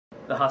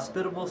The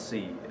hospitable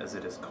sea, as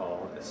it is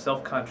called, is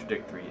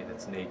self-contradictory in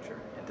its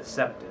nature and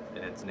deceptive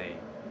in its name.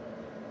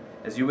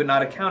 As you would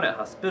not account it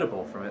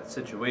hospitable from its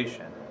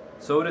situation,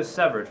 so it is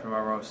severed from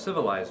our most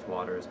civilized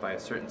waters by a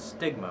certain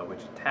stigma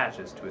which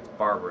attaches to its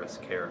barbarous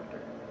character.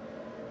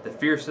 The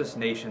fiercest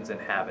nations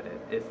inhabit it,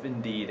 if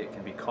indeed it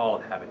can be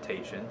called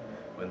habitation,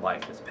 when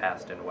life is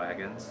passed in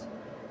wagons.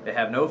 They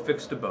have no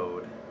fixed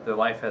abode, their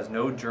life has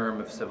no germ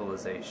of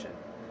civilization.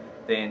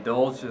 They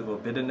indulge their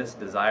libidinous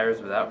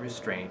desires without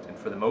restraint, and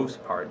for the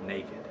most part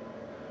naked.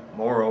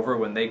 Moreover,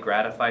 when they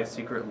gratify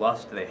secret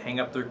lust, they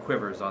hang up their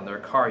quivers on their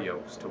car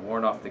yokes to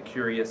warn off the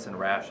curious and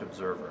rash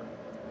observer.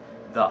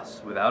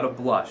 Thus, without a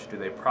blush, do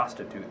they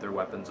prostitute their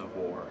weapons of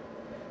war.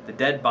 The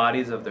dead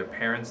bodies of their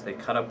parents they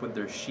cut up with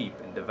their sheep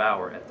and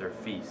devour at their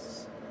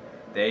feasts.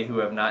 They who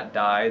have not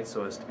died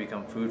so as to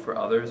become food for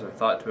others are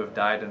thought to have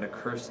died an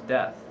accursed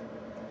death.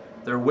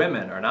 Their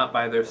women are not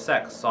by their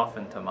sex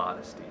softened to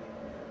modesty.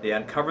 They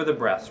uncover the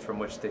breast from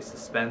which they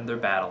suspend their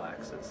battle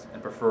axes,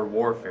 and prefer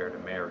warfare to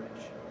marriage.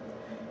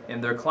 In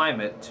their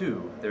climate,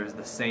 too, there is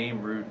the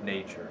same rude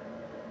nature.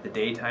 The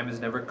daytime is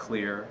never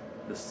clear,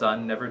 the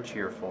sun never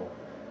cheerful,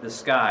 the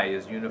sky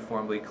is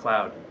uniformly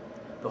cloudy,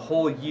 the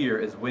whole year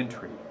is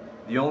wintry,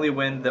 the only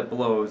wind that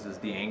blows is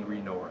the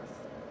angry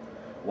north.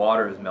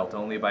 Waters melt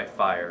only by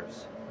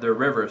fires, their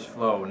rivers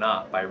flow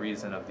not by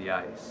reason of the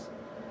ice.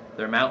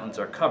 Their mountains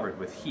are covered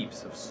with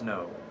heaps of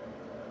snow.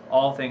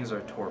 All things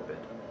are torpid,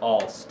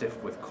 all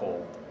stiff with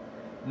cold.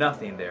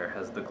 Nothing there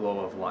has the glow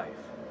of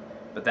life.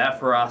 But that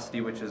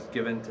ferocity which is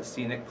given to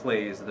scenic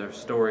plays, their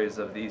stories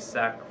of these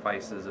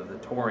sacrifices of the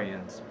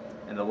Taurians,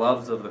 and the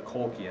loves of the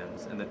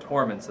Colchians, and the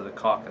torments of the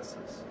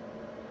Caucasus.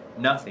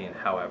 Nothing,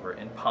 however,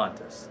 in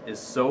Pontus is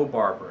so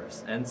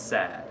barbarous and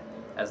sad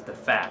as the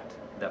fact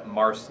that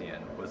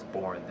Marcian was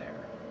born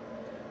there.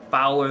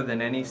 Fouler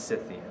than any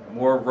Scythian,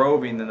 more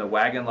roving than the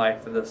wagon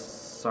life of the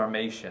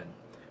Sarmatian,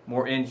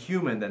 more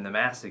inhuman than the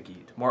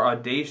Massagete, more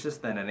audacious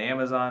than an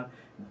Amazon,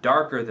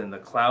 darker than the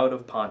cloud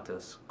of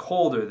Pontus,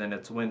 colder than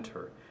its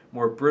winter,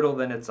 more brittle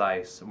than its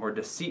ice, more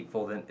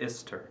deceitful than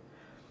Ister,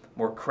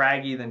 more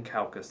craggy than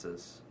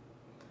Caucasus.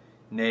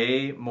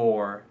 Nay,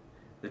 more,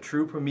 the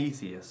true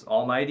Prometheus,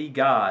 Almighty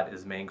God,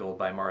 is mangled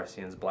by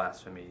Marcian's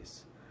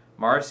blasphemies.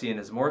 Marcian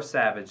is more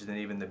savage than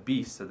even the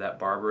beasts of that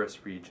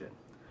barbarous region.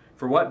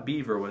 For what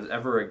beaver was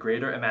ever a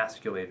greater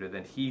emasculator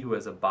than he who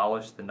has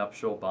abolished the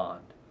nuptial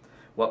bond?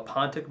 What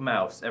Pontic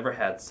mouse ever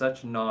had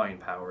such gnawing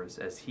powers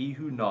as he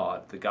who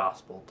gnawed the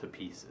gospel to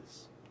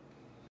pieces?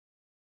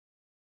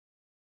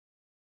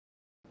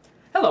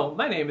 Hello,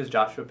 my name is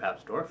Joshua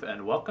Papsdorf,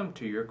 and welcome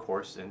to your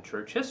course in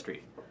church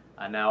history.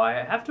 Now, I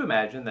have to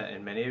imagine that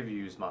in many of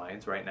you's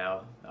minds right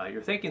now,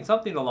 you're thinking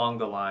something along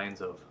the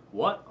lines of,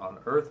 what on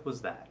earth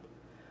was that?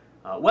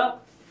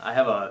 Well, I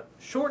have a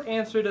short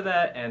answer to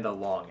that and a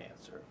long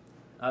answer.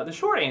 The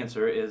short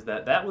answer is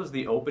that that was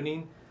the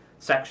opening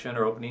section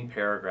or opening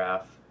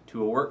paragraph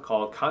to a work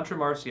called Contra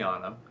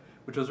Marcianum,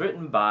 which was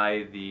written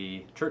by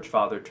the church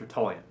father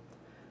Tertullian.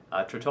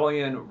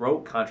 Tertullian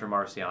wrote Contra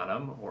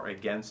Marcianum, or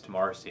against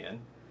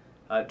Marcian,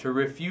 to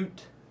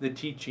refute the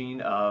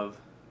teaching of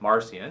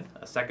Marcian,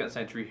 a 2nd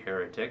century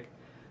heretic,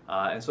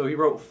 and so he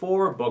wrote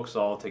 4 books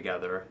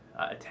altogether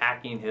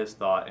attacking his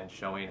thought and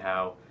showing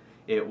how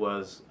it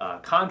was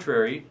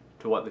contrary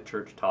to what the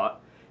church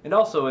taught, and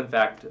also, in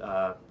fact,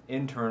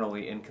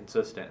 internally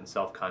inconsistent and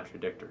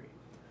self-contradictory.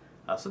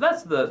 So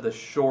that's the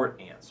short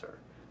answer.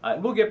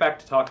 And we'll get back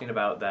to talking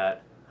about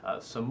that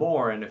some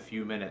more in a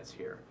few minutes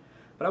here.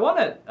 But I want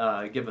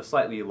to give a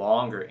slightly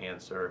longer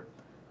answer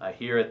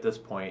here at this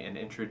point in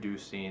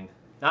introducing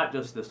not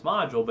just this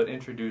module, but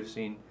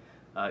introducing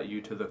you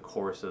to the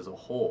course as a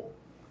whole.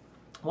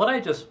 What I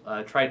just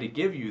tried to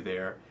give you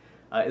there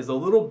is a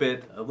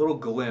little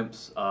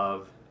glimpse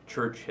of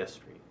church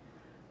history.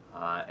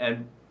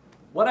 And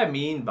what I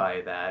mean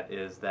by that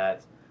is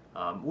that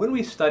when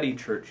we study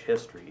church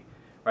history,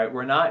 right,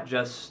 we're not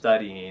just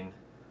studying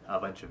a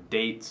bunch of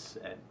dates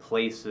and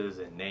places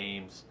and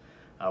names.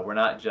 We're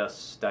not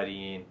just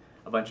studying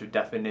a bunch of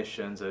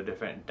definitions of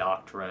different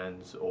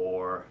doctrines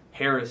or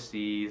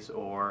heresies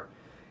or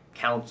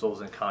councils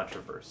and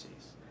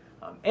controversies.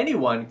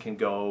 Anyone can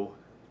go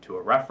to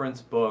a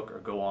reference book or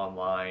go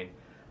online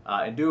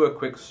and do a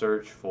quick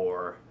search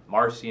for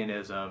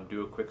Marcianism,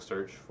 do a quick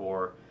search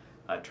for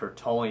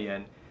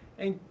Tertullian,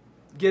 and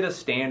get a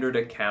standard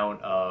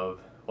account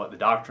of what the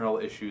doctrinal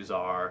issues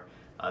are,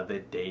 the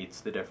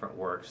dates, the different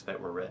works that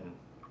were written,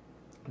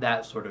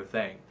 that sort of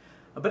thing.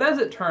 But as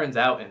it turns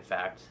out, in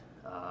fact,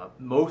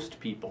 most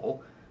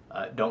people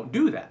don't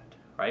do that,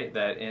 right?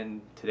 That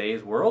in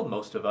today's world,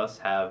 most of us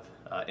have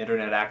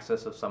internet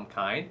access of some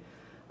kind,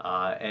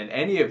 and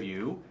any of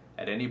you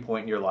at any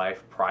point in your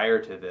life prior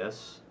to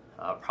this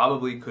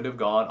probably could have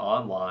gone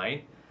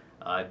online,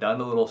 done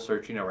a little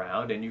searching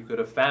around, and you could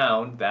have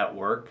found that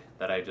work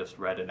that I just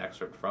read an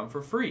excerpt from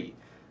for free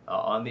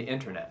on the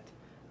internet.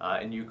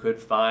 And you could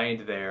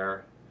find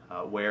there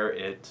where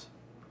it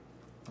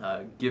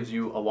gives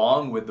you,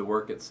 along with the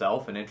work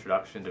itself, an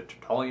introduction to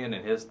Tertullian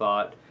and his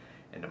thought,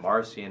 and to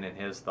Marcian and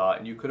his thought,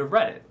 and you could have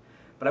read it.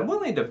 But I'm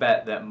willing to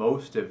bet that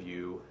most of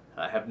you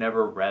have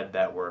never read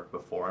that work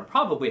before and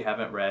probably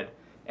haven't read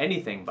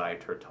anything by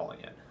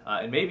Tertullian,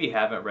 and maybe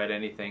haven't read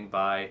anything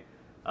by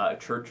a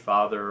church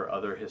father or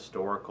other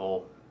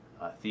historical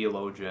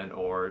theologian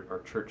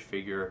or church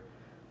figure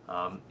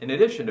in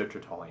addition to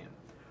Tertullian.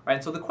 Right?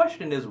 And so the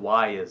question is,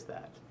 why is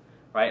that?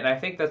 Right? And I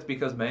think that's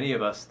because many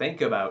of us think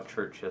about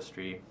church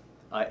history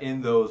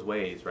in those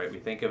ways. Right? We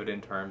think of it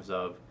in terms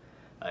of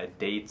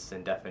dates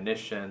and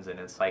definitions and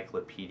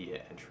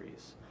encyclopedia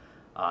entries.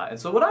 And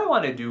so what I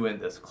want to do in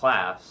this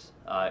class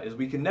is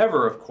we can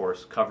never, of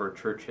course, cover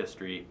church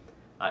history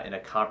in a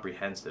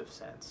comprehensive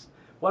sense.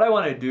 What I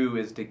want to do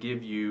is to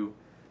give you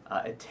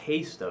a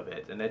taste of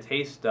it and a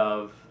taste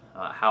of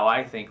how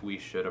I think we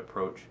should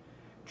approach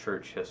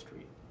church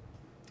history.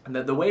 And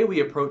that the way we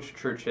approach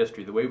church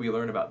history, the way we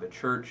learn about the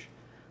church,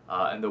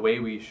 and the way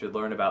we should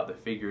learn about the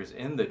figures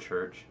in the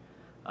church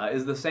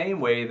is the same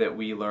way that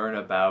we learn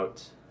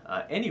about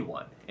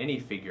anyone, any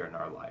figure in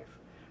our life,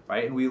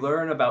 right? And we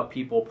learn about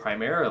people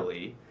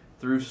primarily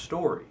through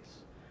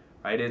stories,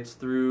 right? It's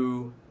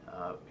through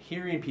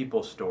hearing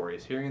people's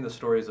stories, hearing the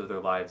stories of their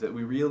lives, that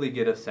we really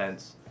get a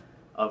sense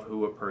of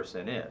who a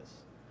person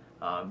is.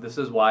 This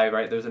is why,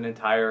 right, there's an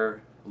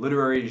entire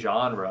literary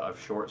genre of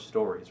short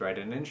stories, right?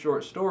 And in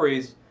short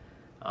stories,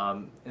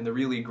 in the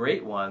really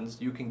great ones,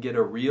 you can get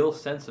a real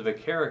sense of a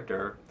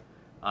character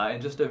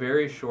in just a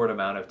very short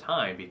amount of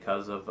time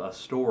because of a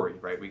story,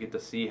 right? We get to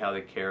see how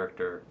the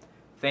character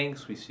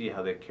thinks, we see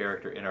how the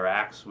character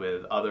interacts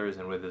with others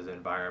and with his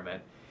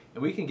environment,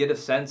 and we can get a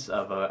sense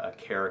of a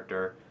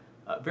character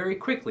very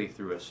quickly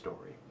through a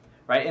story,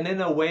 right? And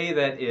in a way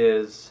that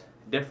is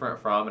different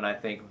from, and I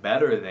think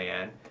better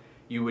than,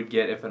 you would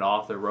get if an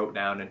author wrote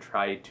down and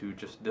tried to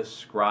just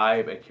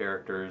describe a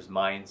character's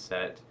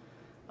mindset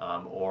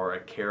or a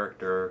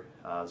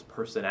character's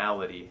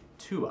personality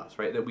to us,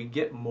 right? That we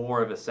get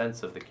more of a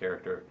sense of the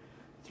character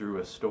through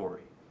a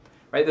story,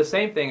 right? The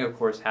same thing, of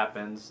course,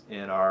 happens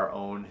in our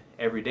own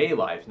everyday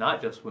lives,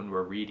 not just when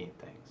we're reading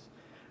things,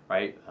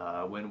 right?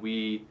 When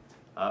we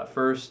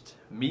first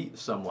meet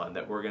someone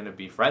that we're going to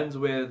be friends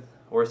with,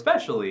 or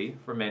especially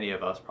for many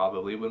of us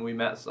probably when we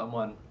met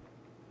someone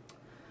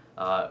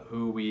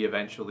who we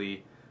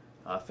eventually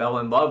fell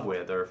in love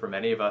with, or for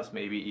many of us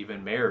maybe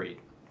even married.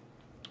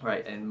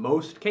 Right, in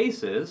most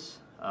cases,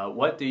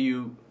 what do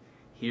you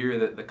hear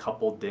that the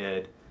couple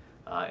did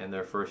in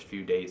their first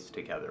few dates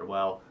together?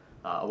 Well,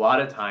 a lot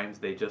of times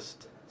they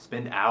just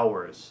spend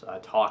hours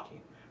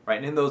talking, right?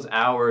 And in those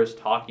hours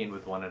talking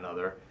with one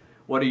another,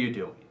 what are you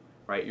doing?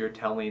 Right, you're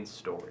telling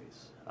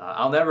stories.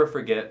 I'll never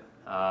forget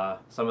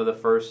some of the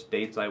first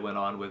dates I went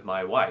on with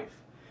my wife.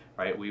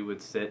 Right, we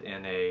would sit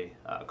in a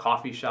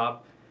coffee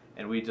shop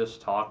and we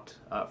just talked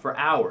for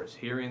hours,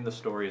 hearing the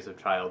stories of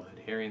childhood,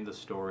 hearing the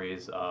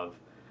stories of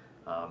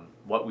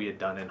what we had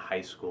done in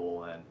high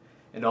school,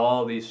 and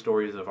all these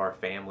stories of our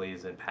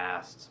families and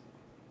pasts.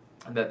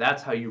 And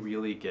that's how you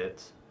really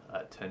get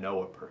to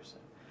know a person.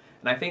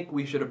 And I think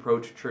we should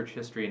approach church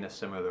history in a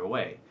similar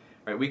way.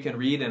 Right? We can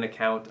read an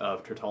account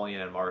of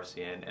Tertullian and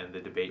Marcion and the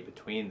debate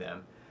between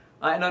them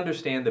and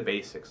understand the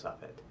basics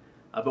of it.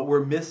 But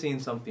we're missing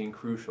something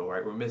crucial,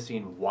 right? We're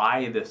missing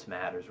why this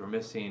matters. We're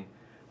missing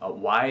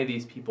why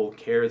these people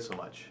cared so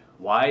much.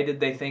 Why did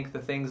they think the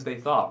things they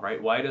thought,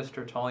 right? Why does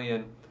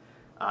Tertullian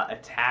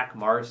attack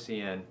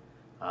Marcion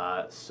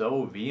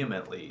so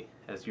vehemently,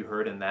 as you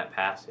heard in that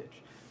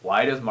passage?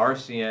 Why does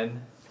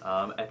Marcion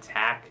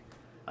attack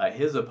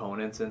his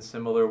opponents in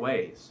similar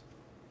ways?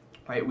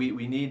 Right?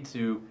 We need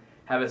to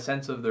have a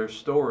sense of their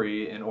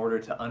story in order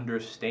to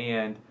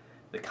understand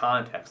the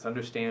context,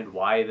 understand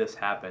why this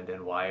happened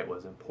and why it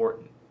was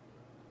important.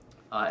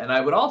 And I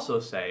would also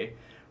say,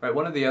 right,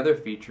 one of the other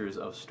features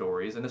of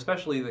stories, and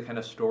especially the kind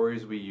of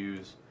stories we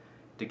use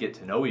to get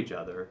to know each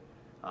other,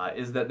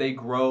 is that they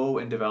grow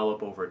and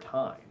develop over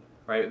time.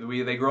 Right?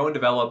 They grow and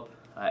develop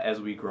as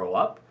we grow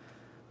up.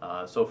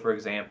 So for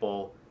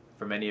example,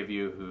 for many of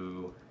you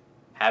who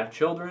have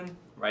children,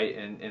 right,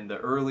 in the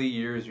early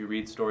years you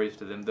read stories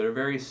to them that are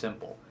very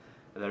simple,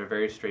 that are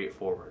very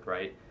straightforward,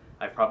 right?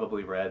 I've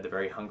probably read The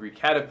Very Hungry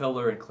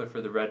Caterpillar and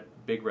Clifford the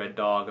Big Red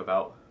Dog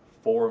about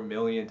 4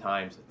 million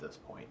times at this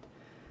point.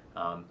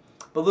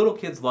 But little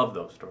kids love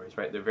those stories,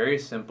 right? They're very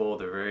simple,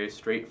 they're very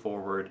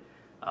straightforward.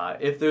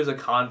 If there's a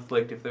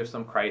conflict, if there's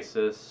some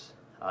crisis,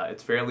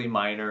 it's fairly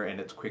minor and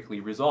it's quickly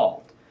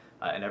resolved,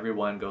 and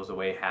everyone goes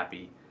away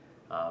happy.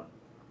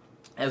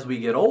 As we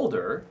get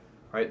older,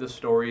 right, the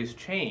stories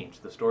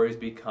change. The stories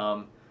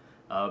become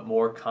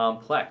more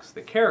complex.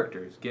 The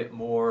characters get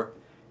more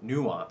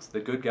nuanced.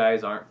 The good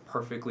guys aren't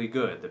perfectly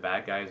good. The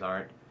bad guys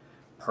aren't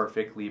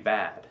perfectly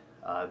bad.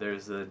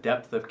 There's a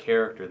depth of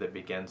character that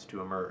begins to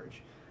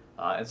emerge.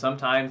 And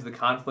sometimes the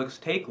conflicts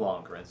take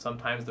longer, and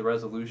sometimes the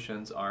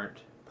resolutions aren't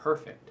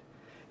perfect.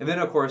 And then,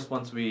 of course,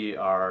 once we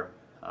are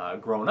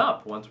grown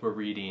up, once we're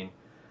reading,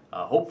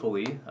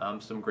 hopefully,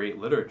 some great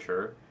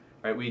literature,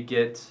 right, we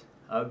get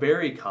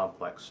very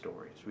complex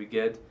stories. We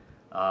get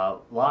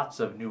lots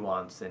of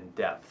nuance and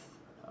depth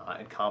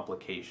and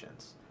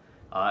complications.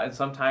 And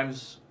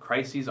sometimes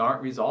crises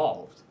aren't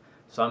resolved.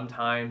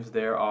 Sometimes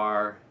there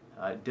are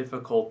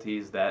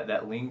difficulties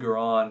that linger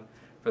on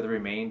for the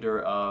remainder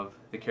of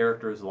the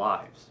characters'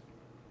 lives,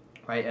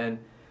 right? And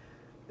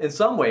in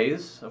some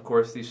ways, of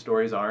course, these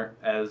stories aren't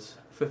as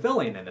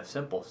fulfilling in a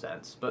simple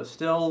sense, but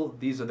still,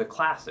 these are the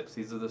classics.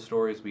 These are the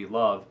stories we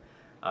love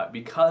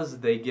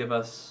because they give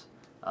us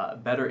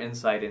better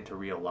insight into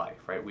real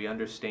life, right? We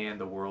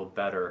understand the world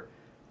better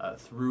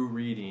through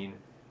reading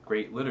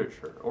great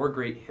literature or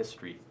great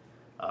history,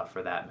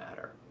 for that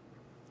matter.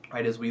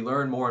 Right? As we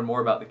learn more and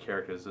more about the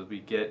characters, as we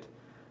get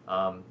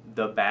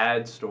the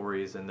bad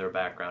stories in their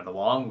background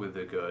along with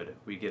the good,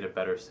 we get a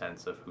better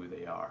sense of who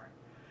they are.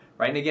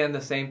 Right? And again,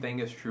 the same thing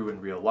is true in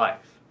real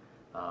life.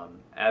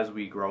 As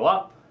we grow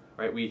up,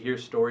 right, we hear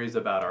stories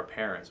about our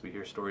parents, we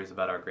hear stories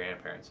about our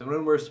grandparents. And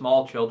when we're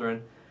small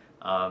children,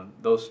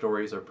 those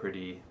stories are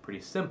pretty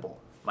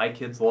simple. My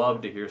kids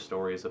love to hear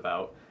stories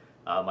about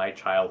my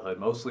childhood,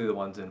 mostly the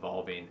ones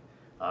involving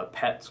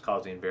pets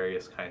causing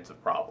various kinds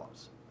of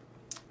problems.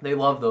 They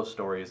love those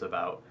stories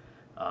about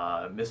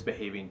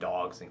misbehaving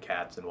dogs and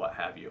cats and what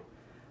have you.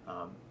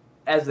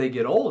 As they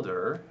get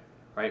older,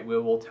 right, we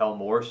will tell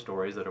more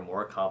stories that are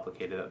more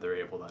complicated that they're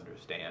able to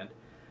understand.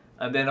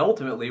 And then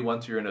ultimately,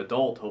 once you're an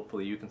adult,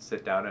 hopefully you can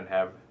sit down and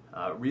have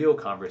real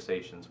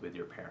conversations with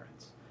your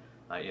parents.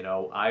 You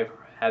know, I've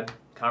had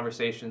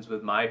conversations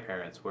with my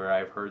parents where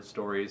I've heard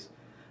stories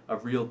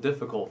of real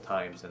difficult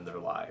times in their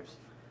lives.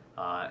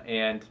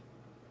 And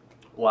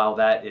while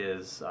that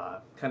is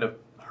kind of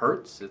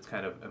hurts, it's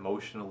kind of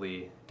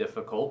emotionally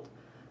difficult,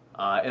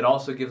 it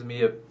also gives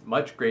me a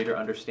much greater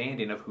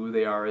understanding of who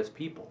they are as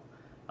people.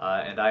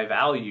 And I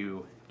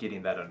value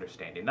getting that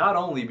understanding, not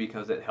only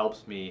because it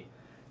helps me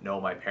know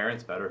my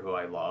parents better, who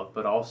I love,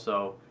 but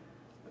also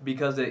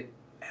because it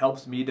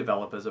helps me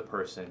develop as a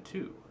person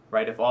too,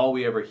 right? If all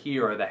we ever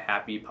hear are the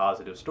happy,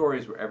 positive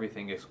stories where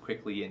everything is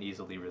quickly and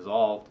easily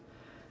resolved,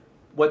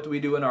 what do we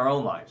do in our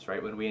own lives,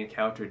 right? When we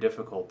encounter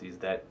difficulties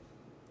that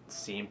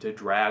seem to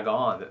drag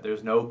on, that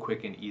there's no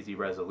quick and easy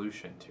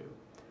resolution to.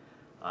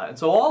 And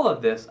so all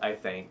of this, I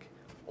think,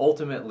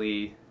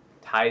 ultimately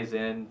ties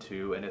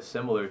into and is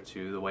similar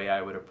to the way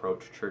I would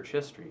approach church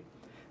history.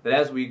 That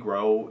as we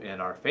grow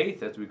in our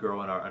faith, as we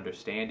grow in our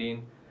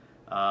understanding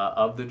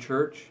of the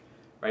church,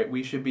 right,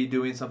 we should be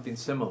doing something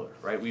similar,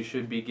 right? We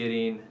should be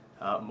getting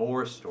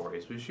more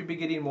stories. We should be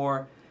getting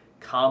more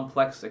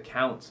complex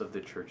accounts of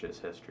the church's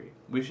history.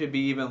 We should be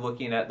even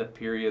looking at the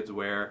periods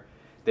where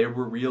there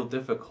were real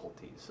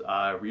difficulties,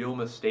 real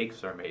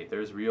mistakes are made,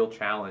 there's real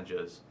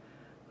challenges,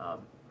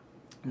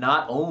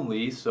 not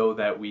only so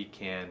that we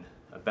can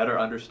better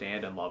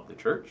understand and love the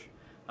church,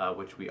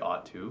 which we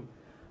ought to,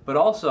 but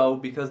also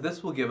because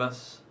this will give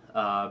us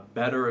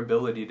better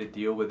ability to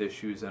deal with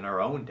issues in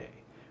our own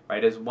day.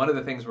 Right? As one of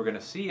the things we're going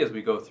to see as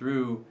we go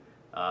through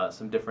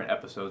some different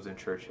episodes in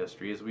church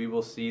history is we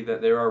will see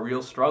that there are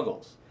real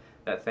struggles,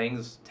 that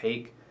things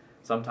take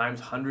sometimes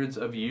hundreds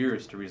of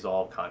years to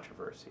resolve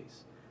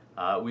controversies.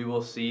 We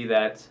will see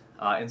that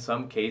in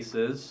some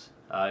cases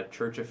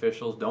church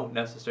officials don't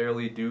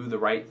necessarily do the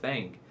right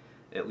thing,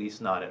 at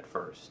least not at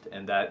first,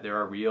 and that there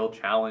are real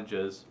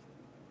challenges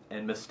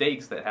and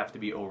mistakes that have to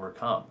be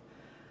overcome.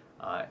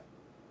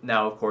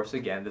 Now, of course,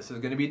 again, this is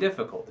going to be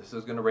difficult. This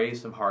is going to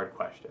raise some hard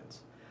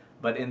questions.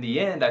 But in the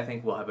end, I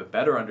think we'll have a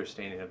better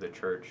understanding of the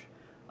church,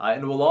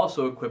 and it will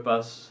also equip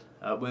us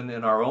when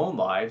in our own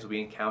lives we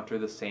encounter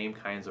the same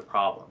kinds of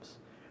problems.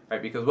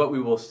 Right? Because what we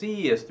will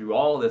see is through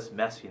all this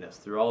messiness,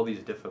 through all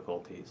these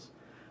difficulties,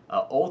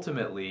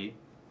 ultimately,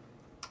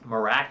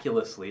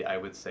 miraculously, I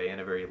would say, in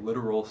a very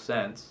literal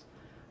sense,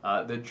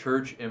 the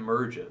church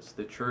emerges.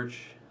 The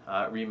church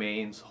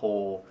remains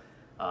whole.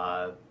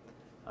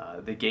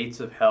 The gates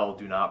of hell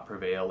do not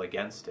prevail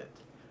against it.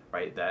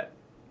 Right? That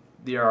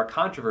there are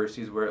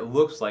controversies where it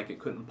looks like it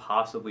couldn't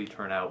possibly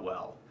turn out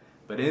well,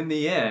 but in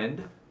the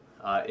end,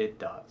 it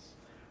does.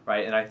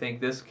 Right? And I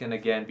think this can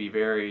again be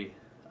very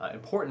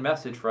important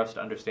message for us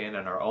to understand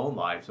in our own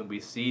lives when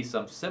we see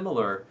some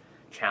similar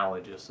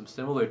challenges, some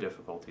similar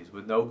difficulties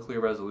with no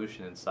clear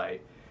resolution in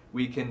sight.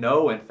 We can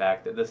know, in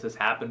fact, that this has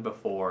happened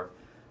before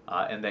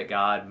and that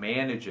God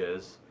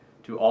manages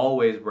to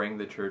always bring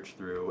the church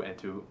through and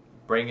to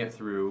bring it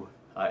through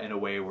in a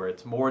way where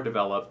it's more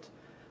developed,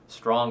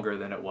 stronger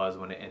than it was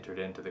when it entered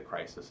into the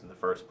crisis in the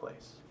first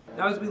place.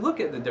 Now, as we look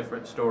at the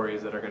different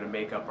stories that are going to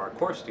make up our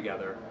course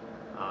together,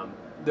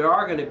 there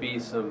are going to be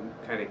some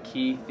kind of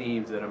key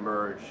themes that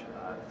emerge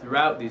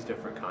throughout these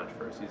different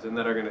controversies and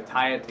that are going to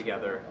tie it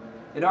together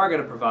and are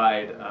going to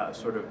provide a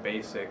sort of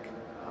basic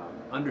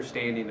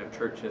understanding of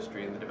church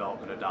history and the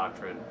development of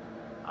doctrine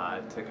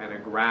to kind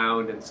of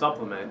ground and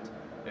supplement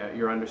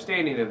your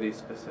understanding of these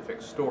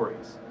specific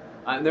stories.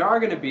 And there are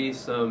going to be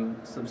some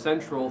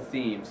central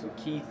themes, some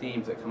key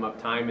themes that come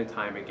up time and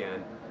time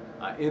again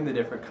in the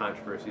different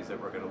controversies that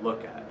we're going to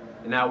look at.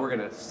 And now we're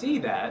going to see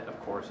that, of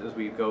course, as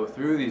we go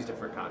through these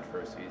different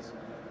controversies,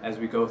 as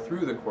we go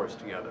through the course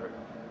together.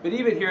 But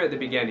even here at the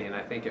beginning,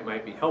 I think it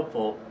might be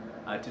helpful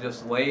to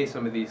just lay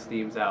some of these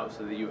themes out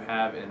so that you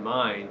have in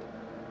mind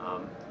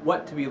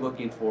what to be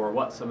looking for,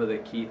 what some of the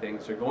key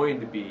things are going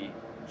to be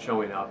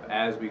showing up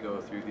as we go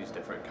through these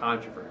different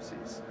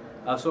controversies.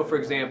 So for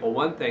example,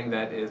 one thing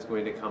that is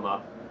going to come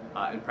up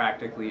in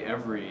practically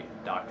every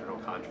doctrinal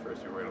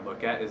controversy we're going to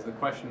look at is the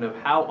question of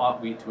how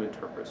ought we to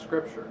interpret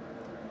Scripture.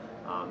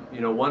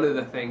 One of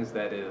the things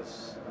that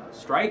is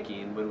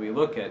striking when we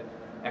look at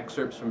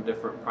excerpts from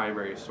different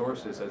primary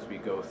sources as we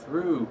go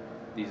through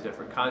these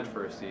different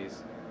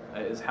controversies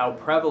is how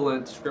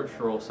prevalent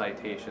scriptural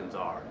citations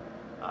are.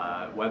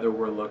 Whether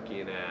we're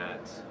looking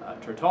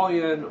at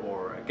Tertullian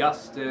or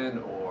Augustine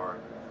or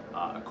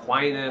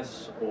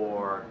Aquinas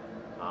or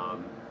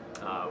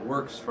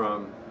works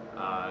from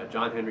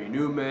John Henry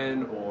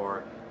Newman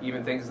or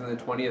even things in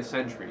the 20th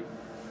century,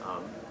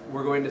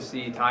 we're going to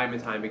see time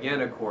and time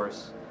again, of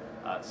course,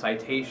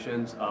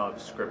 citations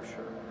of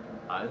Scripture.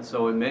 And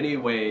so in many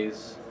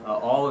ways,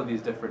 all of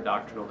these different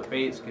doctrinal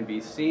debates can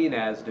be seen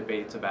as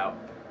debates about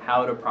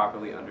how to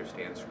properly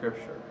understand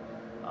Scripture.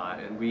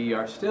 And we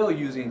are still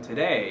using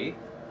today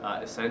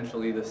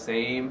essentially the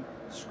same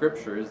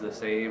scriptures, the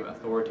same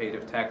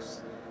authoritative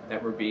texts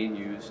that were being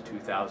used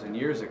 2,000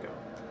 years ago.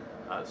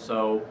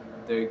 So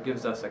it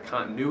gives us a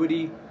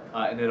continuity,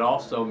 and it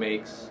also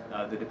makes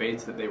the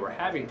debates that they were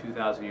having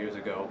 2,000 years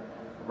ago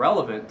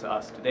relevant to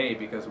us today,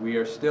 because we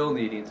are still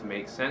needing to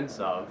make sense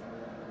of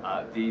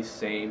these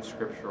same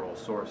scriptural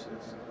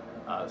sources.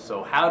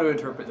 So how to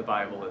interpret the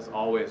Bible is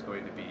always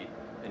going to be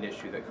an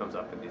issue that comes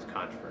up in these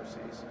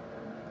controversies.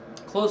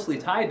 Closely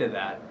tied to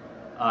that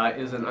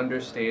is an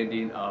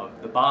understanding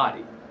of the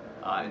body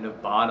and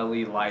of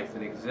bodily life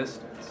and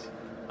existence.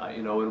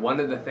 And one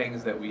of the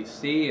things that we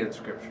see in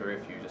Scripture,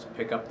 if you just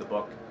pick up the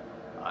book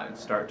and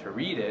start to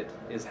read it,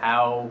 is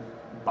how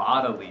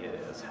bodily it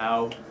is,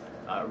 how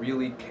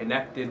really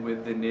connected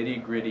with the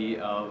nitty-gritty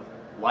of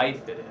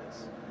life it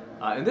is.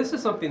 And this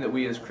is something that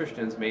we as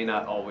Christians may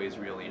not always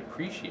really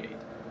appreciate.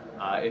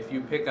 If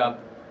you pick up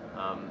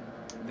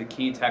the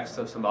key texts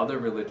of some other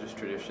religious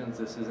traditions,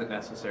 this isn't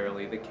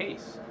necessarily the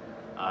case.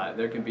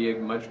 There can be a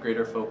much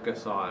greater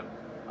focus on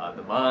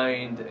the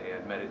mind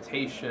and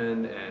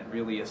meditation and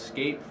really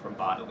escape from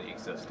bodily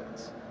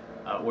existence.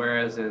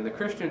 Whereas in the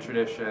Christian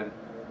tradition,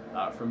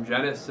 from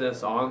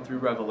Genesis on through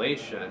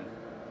Revelation,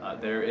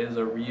 there is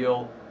a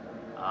real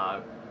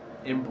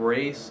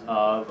embrace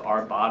of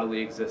our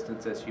bodily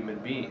existence as human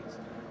beings.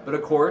 But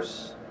of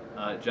course,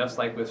 just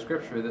like with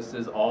Scripture, this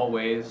is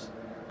always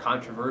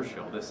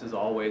controversial. This is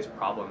always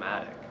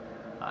problematic.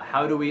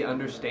 How do we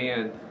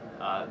understand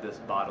this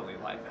bodily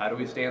life? How do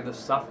we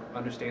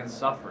understand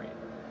suffering?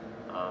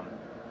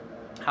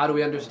 How do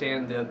we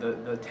understand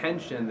the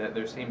tension that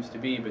there seems to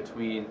be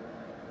between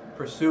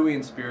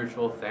pursuing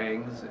spiritual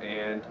things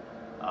and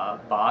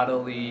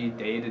bodily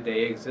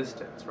day-to-day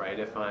existence, right?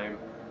 If I'm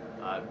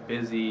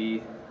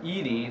busy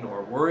eating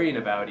or worrying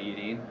about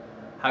eating,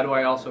 how do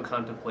I also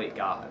contemplate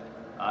God?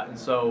 And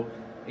so,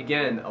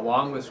 again,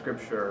 along with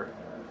Scripture,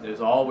 there's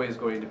always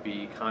going to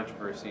be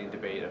controversy and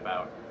debate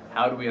about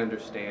how do we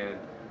understand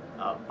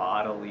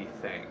bodily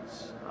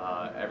things.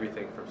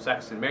 Everything from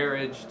sex and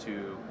marriage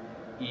to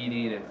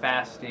eating and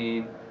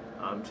fasting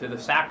to the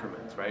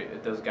sacraments,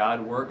 right? Does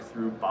God work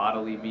through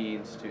bodily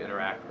means to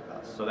interact with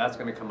us? So that's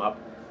going to come up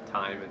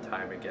time and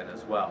time again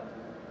as well.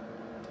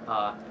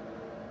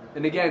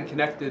 And again,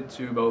 connected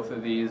to both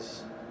of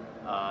these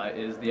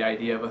is the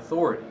idea of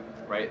authority,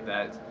 right?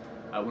 That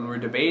when we're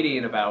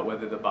debating about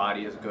whether the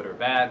body is good or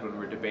bad, when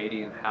we're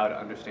debating how to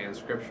understand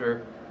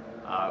Scripture,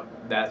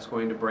 that's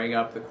going to bring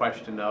up the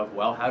question of,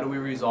 well, how do we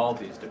resolve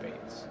these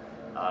debates?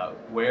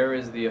 Where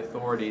is the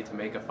authority to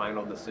make a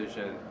final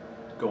decision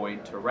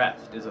going to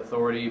rest? Is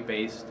authority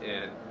based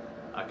in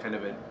a kind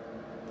of a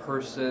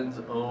person's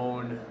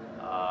own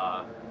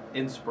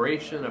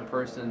inspiration, a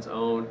person's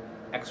own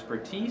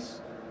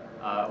expertise,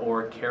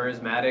 or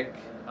charismatic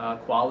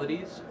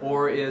qualities?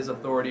 Or is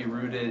authority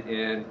rooted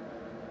in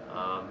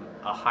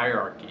a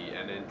hierarchy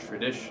and in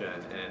tradition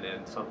and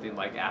in something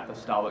like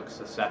apostolic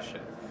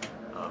succession?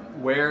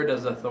 Where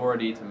does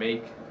authority to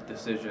make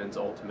decisions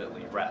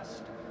ultimately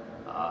rest?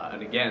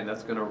 And again,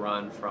 that's going to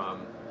run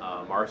from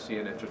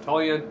Marcion and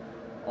Tertullian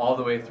all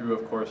the way through,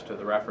 of course, to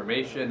the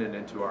Reformation and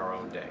into our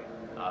own day.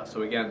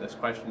 So again, this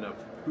question of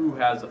who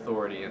has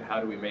authority and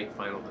how do we make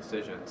final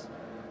decisions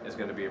is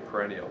going to be a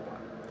perennial one.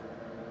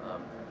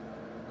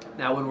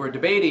 Now, when we're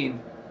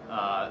debating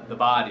the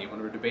body,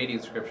 when we're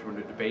debating Scripture, when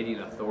we're debating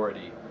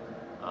authority,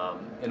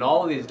 in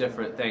all of these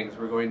different things,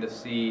 we're going to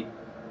see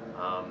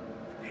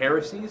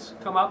heresies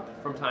come up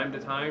from time to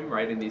time,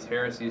 right? And these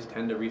heresies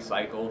tend to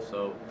recycle,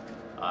 so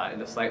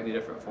in a slightly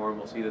different form,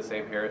 we'll see the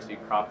same heresy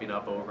cropping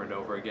up over and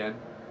over again.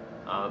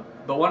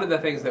 But one of the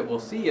things that we'll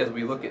see as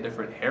we look at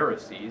different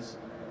heresies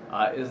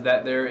is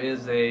that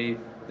there's a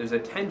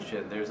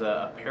tension, there's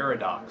a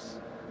paradox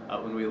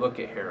when we look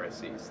at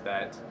heresies,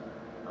 that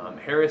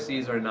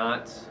heresies are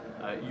not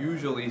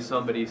usually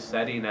somebody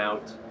setting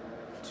out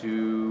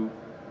to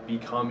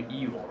become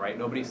evil, right?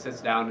 Nobody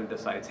sits down and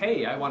decides,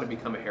 hey, I want to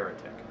become a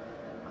heretic.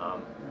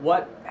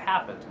 What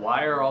happens?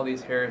 Why are all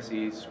these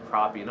heresies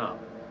cropping up?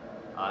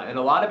 And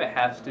a lot of it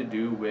has to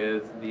do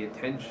with the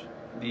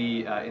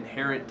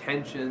inherent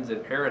tensions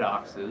and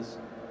paradoxes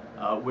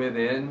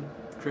within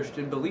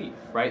Christian belief,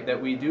 right?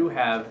 That we do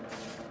have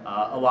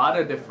a lot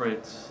of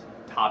different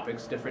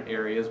topics, different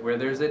areas where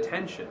there's a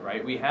tension,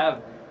 right? We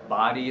have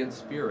body and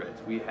spirit.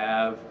 We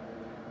have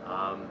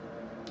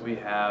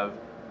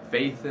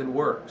faith and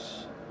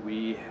works.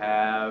 We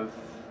have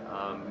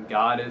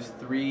God is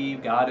three,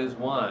 God is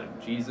one.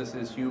 Jesus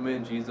is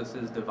human, Jesus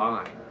is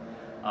divine.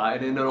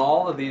 And in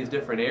all of these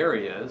different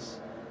areas,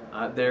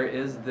 there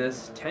is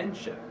this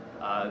tension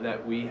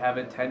that we have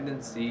a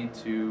tendency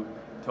to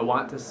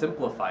want to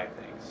simplify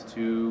things,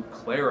 to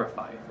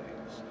clarify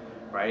things,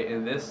 right?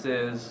 And this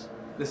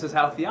is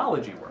how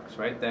theology works,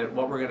 right? That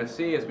what we're going to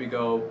see as we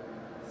go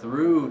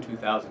through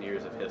 2,000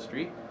 years of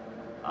history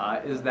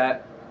is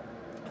that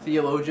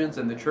theologians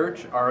in the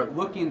church are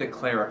looking to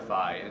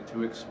clarify and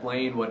to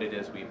explain what it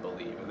is we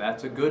believe, and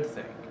that's a good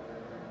thing.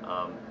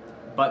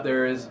 But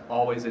there is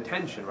always a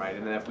tension, right?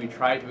 And if we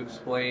try to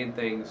explain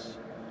things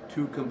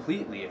too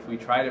completely, if we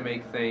try to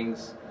make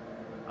things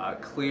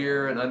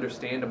clear and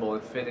understandable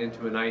and fit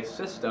into a nice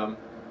system,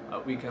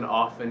 we can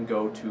often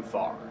go too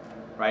far,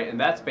 right? And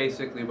that's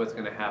basically what's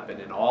going to happen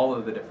in all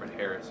of the different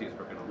heresies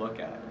we're going to look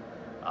at.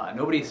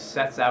 Nobody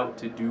sets out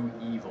to do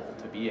evil,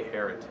 to be a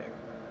heretic.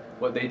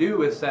 What they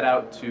do is set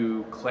out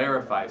to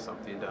clarify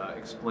something, to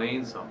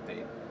explain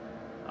something.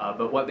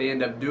 But what they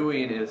end up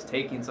doing is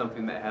taking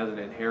something that has an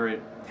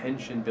inherent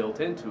tension built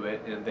into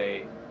it, and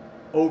they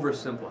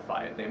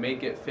oversimplify it. They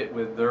make it fit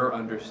with their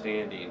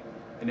understanding.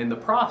 And in the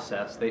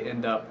process, they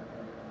end up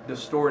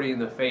distorting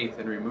the faith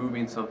and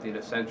removing something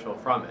essential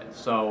from it.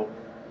 So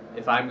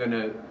if I'm going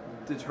to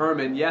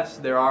determine, yes,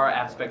 there are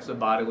aspects of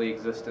bodily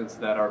existence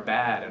that are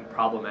bad and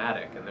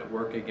problematic and that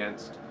work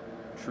against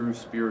true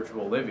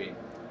spiritual living,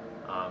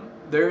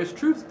 there is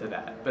truth to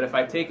that. But if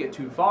I take it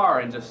too far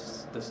and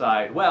just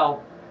decide,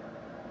 well,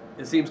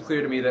 it seems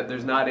clear to me that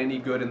there's not any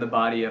good in the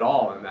body at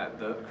all and that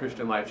the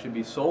Christian life should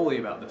be solely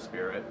about the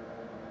spirit,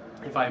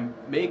 if I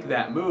make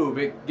that move,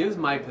 it gives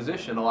my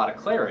position a lot of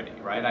clarity,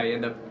 right? I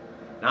end up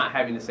not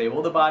having to say,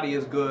 well, the body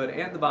is good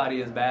and the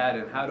body is bad,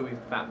 and how do we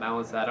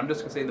balance that? I'm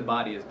just going to say the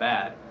body is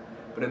bad.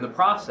 But in the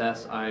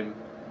process, I'm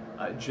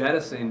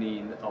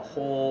jettisoning a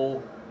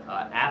whole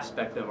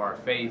aspect of our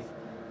faith,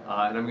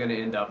 and I'm going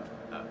to end up,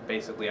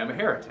 basically, I'm a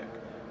heretic,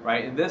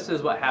 right? And this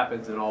is what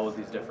happens in all of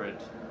these different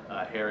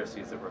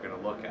heresies that we're going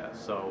to look at.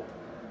 So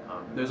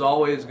there's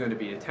always going to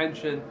be a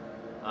tension,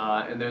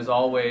 and there's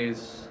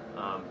always,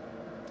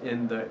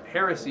 in the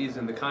heresies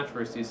and the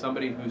controversies,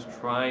 somebody who's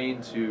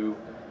trying to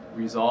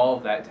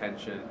resolve that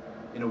tension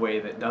in a way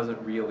that doesn't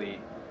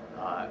really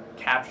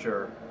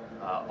capture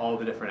all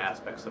the different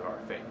aspects of our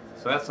faith.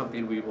 So that's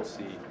something we will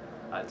see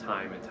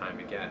time and time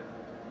again.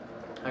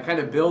 Kind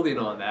of building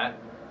on that,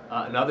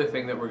 another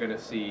thing that we're going to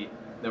see,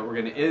 that we're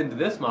going to end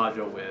this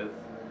module with,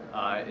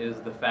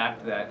 is the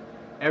fact that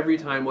every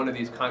time one of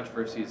these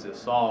controversies is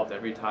solved,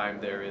 every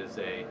time there is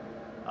a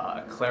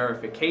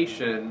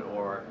clarification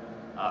or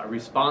a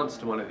response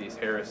to one of these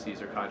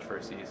heresies or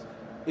controversies,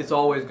 it's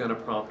always going to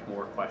prompt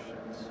more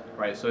questions,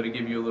 right? So to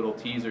give you a little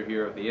teaser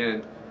here of the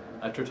end,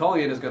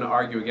 Tertullian is going to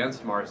argue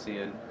against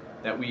Marcion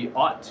that we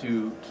ought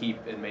to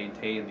keep and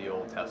maintain the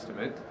Old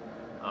Testament,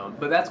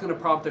 but that's going to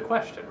prompt a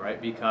question,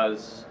 right?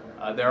 Because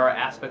there are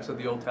aspects of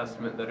the Old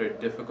Testament that are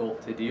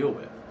difficult to deal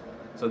with.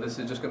 So this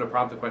is just going to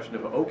prompt the question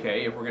of,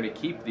 okay, if we're going to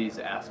keep these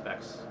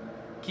aspects,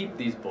 keep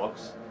these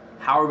books,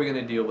 how are we going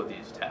to deal with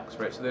these texts,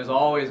 right? So there's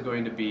always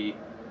going to be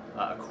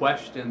a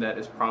question that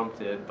is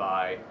prompted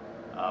by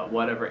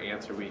whatever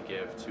answer we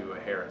give to a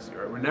heresy,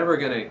 right? We're never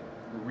going to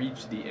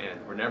reach the end.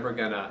 We're never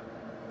going to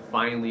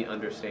finally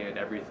understand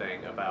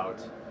everything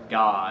about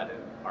God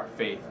and our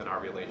faith and our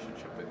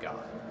relationship with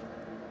God.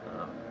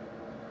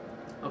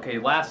 Okay,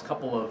 last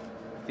couple of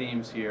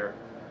themes here.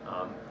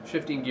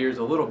 Shifting gears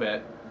a little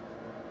bit,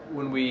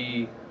 when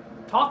we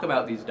talk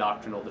about these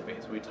doctrinal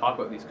debates, when we talk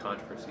about these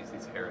controversies,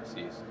 these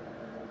heresies,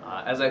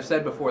 as I've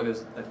said before,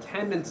 there's a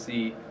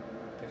tendency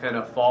to kind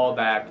of fall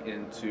back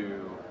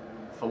into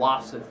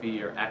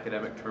philosophy or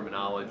academic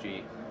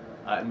terminology,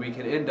 and we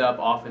can end up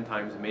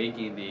oftentimes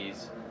making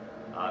these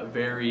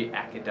very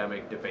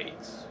academic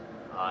debates.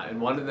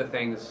 And one of the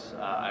things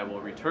I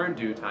will return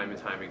to time and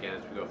time again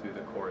as we go through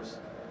the course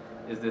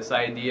is this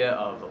idea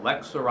of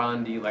lex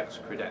orandi, lex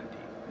credendi.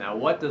 Now,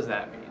 what does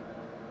that mean?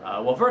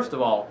 Well, first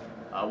of all,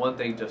 one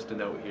thing just to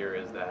note here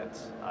is that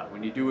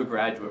when you do a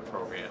graduate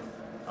program,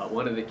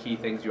 one of the key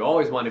things you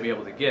always want to be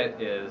able to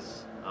get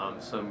is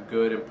some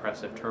good,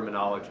 impressive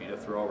terminology to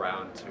throw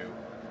around to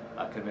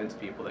convince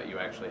people that you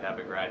actually have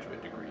a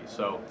graduate degree.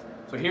 So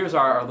here's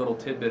our little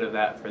tidbit of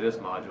that for this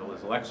module,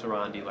 is lex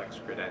orandi, lex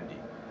credendi.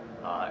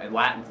 And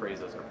Latin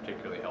phrases are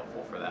particularly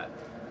helpful for that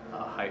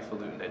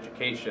highfalutin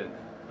education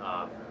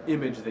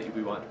image that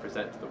we want to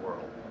present to the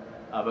world.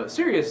 But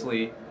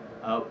seriously,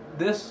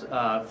 this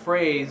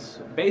phrase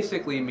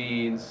basically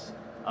means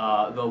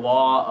the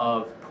law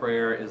of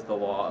prayer is the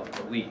law of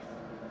belief.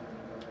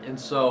 And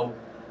so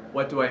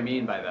what do I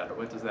mean by that, or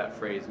what does that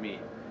phrase mean?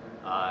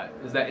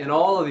 Is that in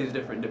all of these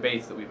different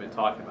debates that we've been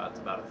talking about, it's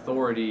about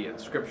authority and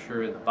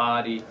scripture and the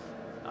body,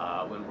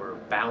 when we're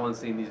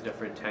balancing these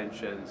different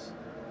tensions,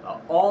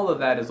 all of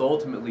that is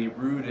ultimately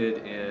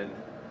rooted in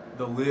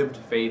the lived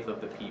faith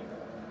of the people.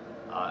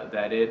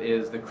 That it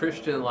is the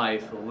Christian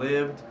life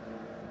lived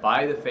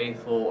by the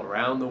faithful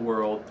around the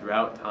world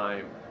throughout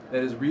time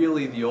that is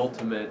really the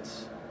ultimate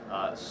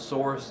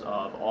source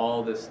of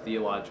all this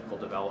theological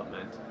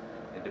development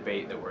and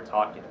debate that we're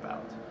talking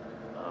about.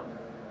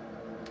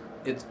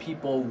 It's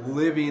people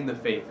living the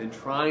faith and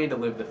trying to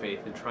live the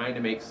faith and trying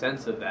to make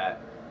sense of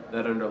that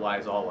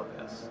underlies all of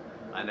this.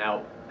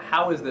 Now,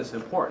 how is this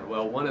important?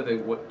 Well, one of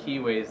the key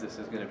ways this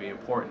is going to be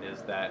important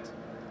is that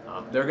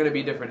there are going to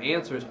be different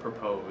answers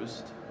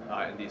proposed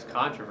in these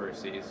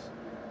controversies.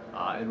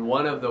 And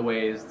one of the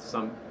ways,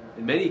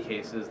 in many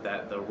cases,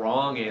 that the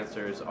wrong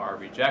answers are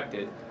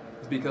rejected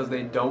is because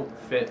they don't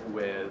fit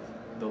with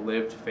the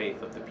lived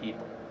faith of the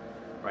people,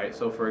 right?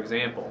 So, for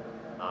example,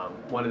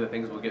 one of the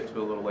things we'll get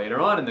to a little later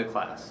on in the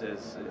class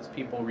is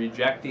people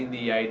rejecting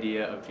the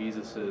idea of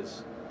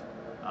Jesus's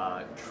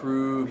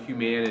true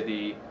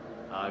humanity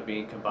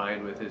being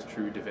combined with his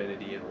true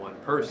divinity in one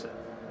person.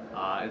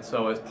 And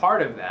so as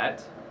part of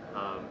that,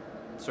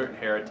 certain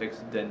heretics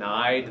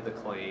denied the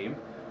claim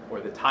or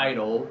the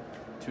title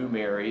to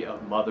Mary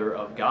of Mother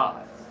of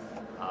God.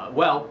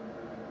 Well,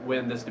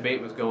 when this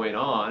debate was going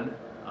on,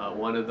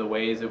 one of the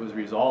ways it was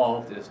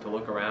resolved is to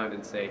look around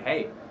and say,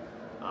 hey,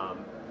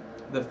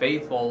 the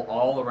faithful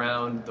all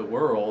around the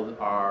world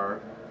are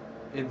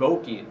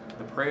invoking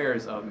the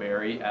prayers of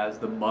Mary as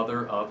the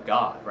Mother of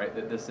God, right?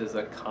 That this is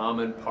a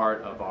common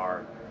part of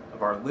our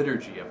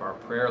liturgy, of our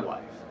prayer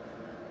life.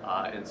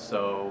 And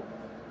so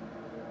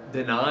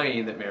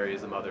denying that Mary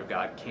is the Mother of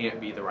God can't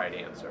be the right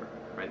answer,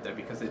 right? That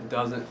because it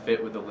doesn't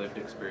fit with the lived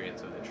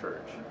experience of the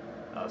church.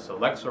 So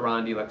lex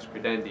orandi, lex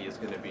credendi is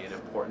going to be an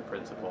important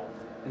principle,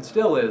 and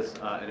still is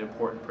an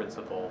important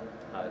principle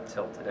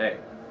till today.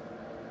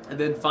 And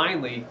then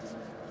finally,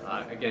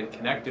 again,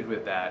 connected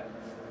with that,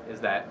 is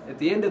that at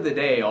the end of the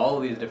day, all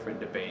of these different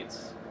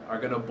debates are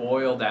going to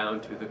boil down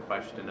to the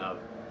question of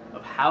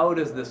how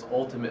does this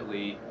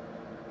ultimately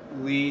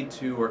lead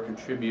to or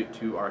contribute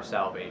to our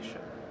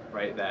salvation,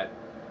 right? That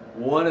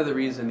one of the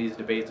reasons these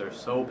debates are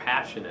so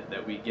passionate,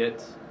 that we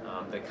get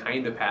the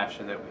kind of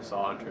passion that we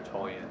saw in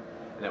Tertullian,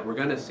 and that we're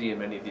going to see in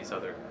many of these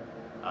other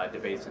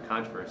debates and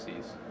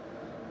controversies,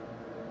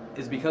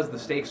 is because the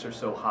stakes are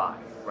so high,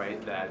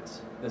 right? That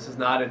this is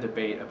not a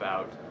debate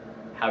about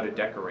how to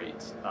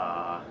decorate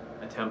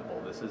a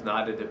temple. This is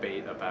not a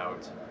debate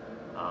about,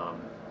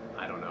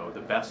 I don't know,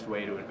 the best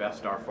way to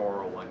invest our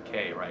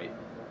 401k, right?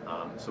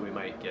 So we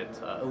might get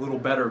a little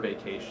better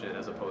vacation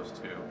as opposed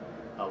to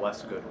a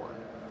less good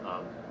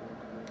one.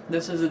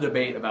 This is a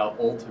debate about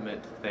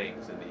ultimate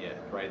things in the end,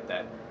 right?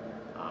 That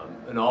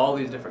in all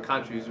these different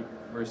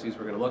controversies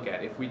we're going to look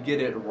at, if we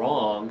get it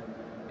wrong,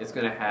 it's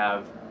going to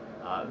have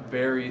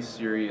very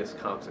serious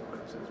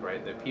consequences,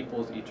 right? That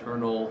people's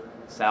eternal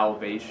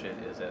salvation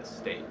is at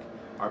stake,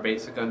 our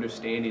basic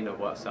understanding of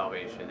what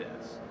salvation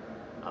is.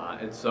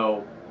 And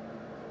so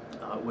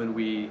when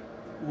we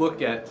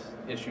look at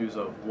issues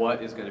of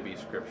what is going to be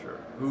Scripture,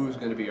 who's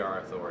going to be our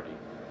authority,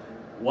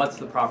 what's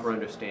the proper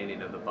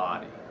understanding of the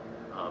body,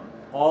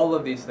 all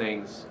of these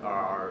things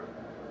are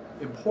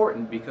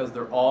important because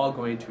they're all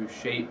going to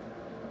shape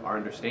our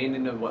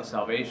understanding of what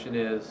salvation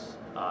is,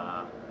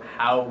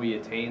 how we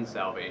attain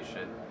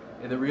salvation,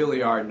 and there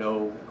really are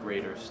no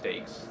greater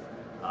stakes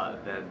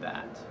than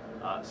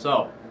that.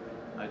 So,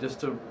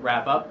 just to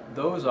wrap up,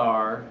 those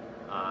are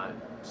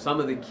some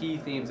of the key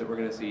themes that we're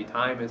going to see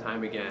time and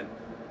time again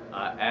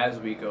as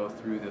we go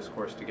through this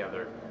course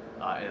together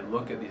and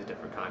look at these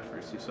different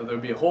controversies. So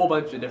there'll be a whole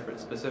bunch of different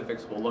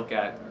specifics we'll look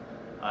at,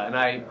 and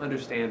I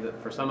understand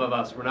that for some of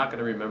us, we're not going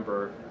to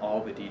remember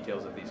all the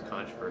details of these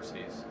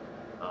controversies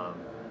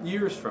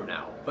years from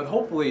now, but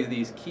hopefully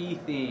these key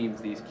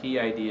themes, these key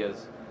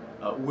ideas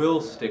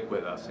will stick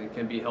with us and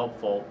can be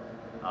helpful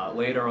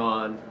later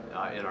on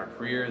in our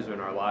careers or in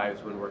our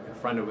lives when we're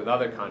confronted with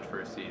other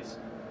controversies.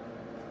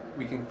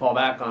 We can fall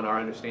back on our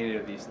understanding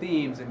of these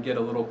themes and get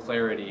a little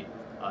clarity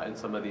in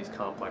some of these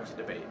complex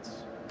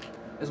debates.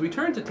 As we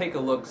turn to take a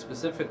look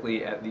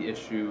specifically at the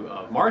issue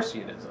of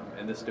Marcionism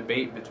and this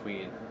debate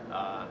between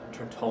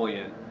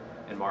Tertullian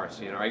and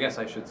Marcion, or I guess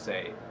I should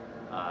say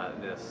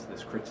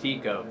this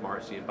critique of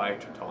Marcion by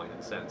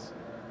Tertullian, since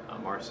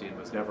Marcion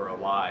was never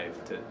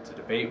alive to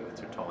debate with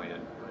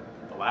Tertullian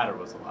when the latter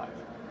was alive.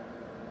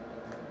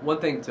 One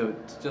thing to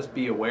just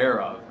be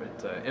aware of and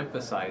to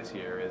emphasize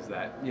here is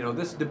that, you know,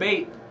 this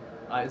debate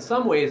in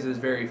some ways is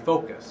very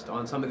focused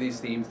on some of these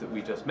themes that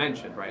we just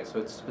mentioned, right? So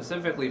it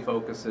specifically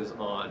focuses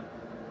on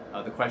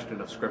the question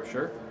of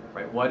Scripture,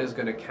 right? What is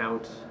going to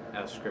count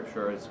as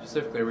Scripture? And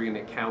specifically, we're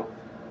going to count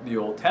the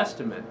Old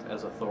Testament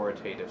as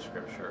authoritative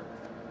Scripture.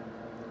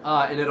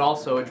 And it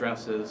also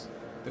addresses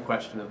the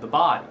question of the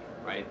body,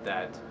 right?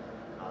 That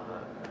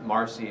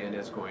Marcion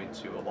is going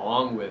to,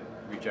 along with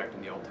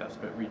rejecting the Old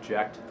Testament,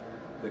 reject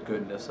the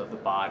goodness of the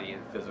body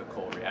and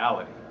physical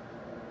reality.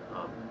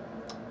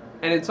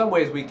 And in some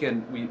ways we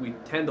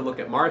tend to look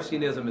at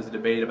Marcionism as a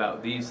debate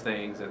about these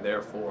things, and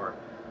therefore,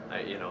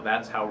 you know,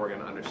 that's how we're going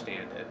to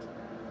understand it.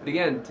 But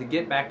again, to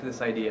get back to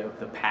this idea of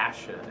the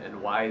passion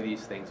and why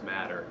these things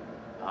matter,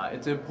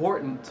 it's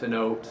important to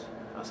note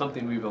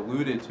something we've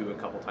alluded to a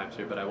couple times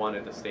here, but I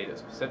wanted to state it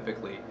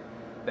specifically,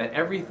 that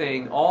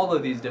everything, all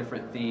of these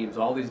different themes,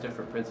 all these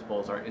different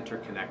principles are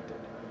interconnected,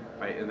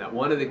 right? And that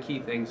one of the key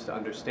things to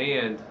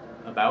understand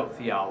about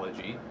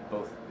theology,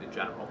 both in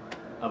general,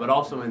 but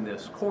also in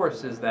this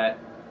course, is that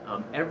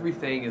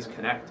everything is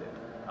connected.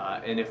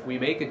 And if we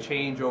make a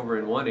change over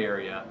in one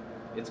area,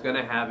 it's going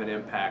to have an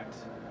impact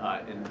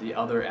in the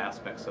other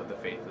aspects of the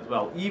faith as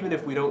well, even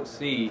if we don't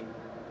see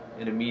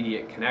an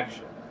immediate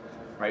connection,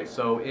 right?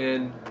 So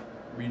in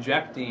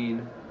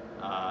rejecting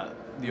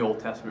the Old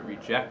Testament,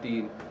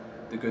 rejecting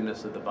the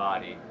goodness of the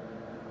body,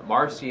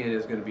 Marcion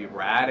is going to be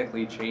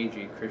radically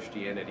changing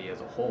Christianity as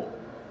a whole,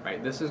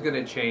 right? This is going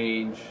to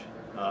change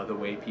the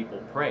way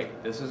people pray.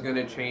 This is going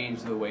to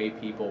change the way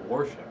people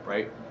worship,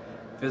 right?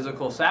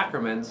 Physical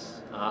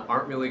sacraments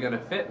aren't really going to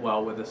fit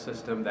well with a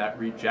system that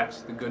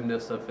rejects the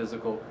goodness of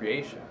physical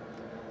creation.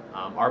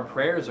 Our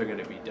prayers are going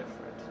to be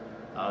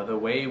different. The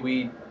way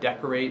we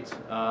decorate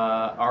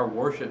our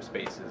worship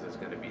spaces is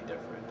going to be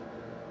different.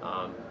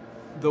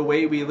 The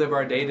way we live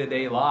our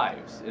day-to-day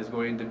lives is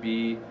going to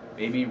be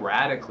maybe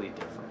radically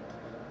different.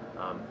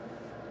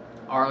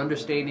 Our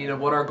understanding of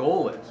what our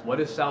goal is,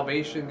 what is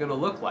salvation going to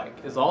look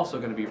like, is also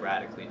going to be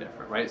radically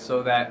different, right?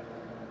 So that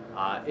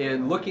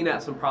in looking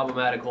at some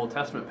problematic Old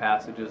Testament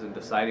passages and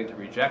deciding to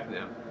reject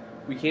them,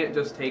 we can't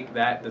just take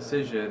that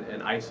decision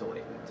and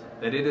isolate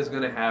it. That it is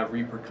going to have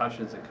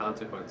repercussions and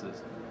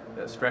consequences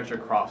that stretch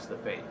across the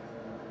faith.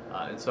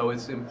 And so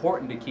it's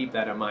important to keep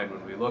that in mind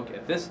when we look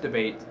at this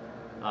debate,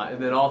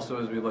 and then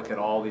also as we look at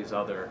all these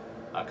other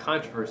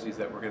controversies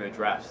that we're going to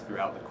address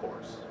throughout the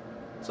course.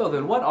 So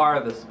then what are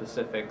the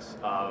specifics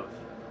of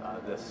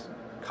this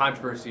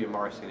controversy of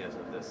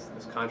Marcionism, this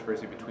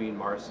controversy between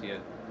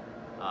Marcion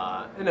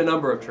and a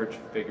number of church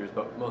figures,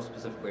 but most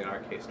specifically in our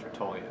case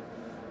Tertullian?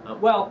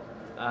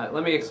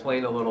 Let me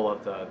explain a little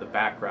of the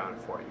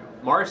background for you.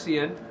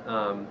 Marcion,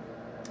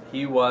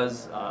 he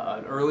was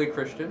an early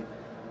Christian.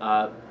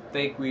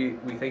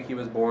 We think he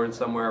was born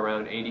somewhere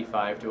around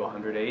 85 to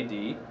 100 AD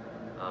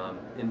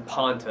in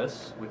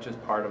Pontus, which is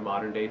part of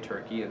modern-day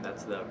Turkey, and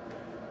that's the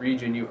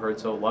region you heard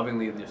so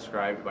lovingly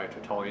described by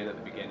Tertullian at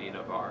the beginning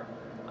of our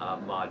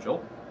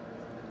module.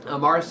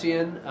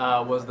 Marcion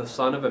was the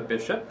son of a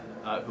bishop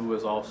who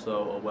was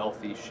also a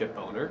wealthy ship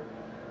owner.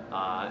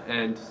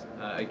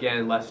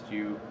 Again, lest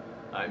you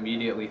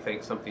immediately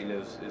think something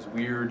is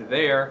weird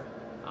there,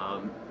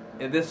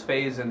 in this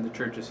phase in the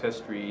church's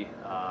history,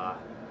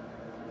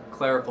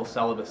 clerical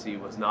celibacy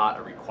was not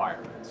a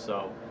requirement.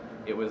 So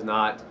it was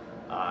not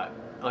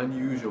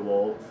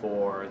unusual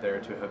for there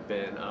to have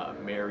been a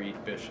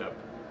married bishop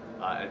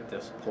at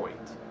this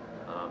point.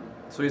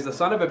 So he's the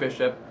son of a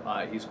bishop,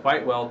 he's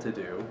quite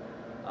well-to-do,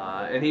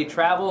 and he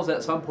travels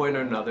at some point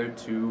or another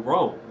to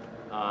Rome,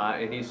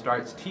 and he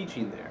starts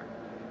teaching there.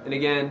 And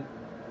again,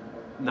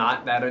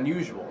 not that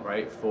unusual,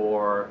 right,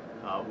 for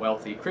a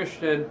wealthy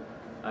Christian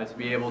to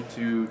be able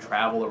to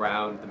travel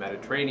around the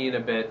Mediterranean a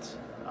bit,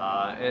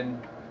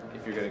 and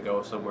if you're going to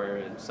go somewhere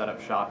and set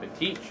up shop and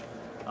teach,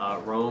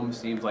 Rome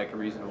seems like a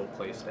reasonable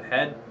place to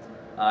head.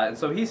 And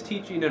so he's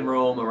teaching in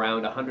Rome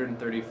around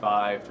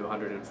 135 to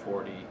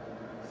 140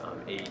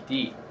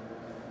 AD.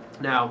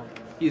 Now,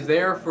 he's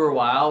there for a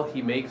while.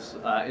 He makes,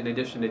 in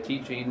addition to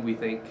teaching, we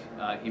think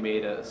he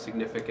made a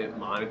significant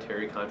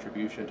monetary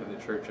contribution to the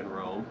church in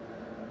Rome.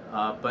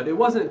 But it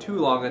wasn't too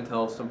long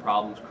until some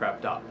problems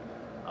crept up.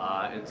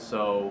 And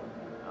so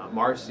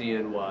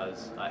Marcion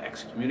was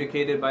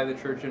excommunicated by the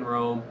church in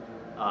Rome,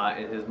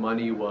 and his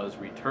money was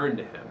returned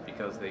to him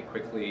because they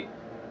quickly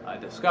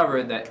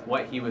discovered that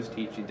what he was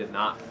teaching did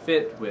not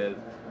fit with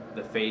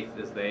the faith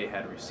as they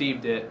had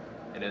received it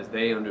and as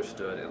they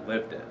understood and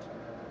lived it.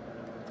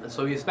 And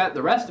so he spent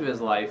the rest of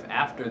his life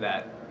after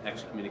that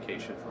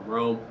excommunication from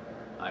Rome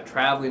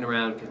traveling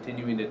around,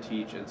 continuing to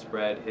teach and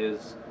spread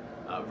his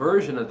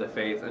version of the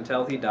faith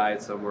until he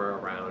died somewhere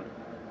around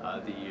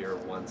the year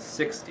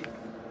 160.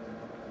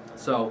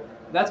 So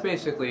that's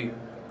basically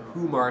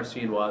who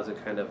Marcion was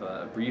and kind of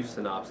a brief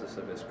synopsis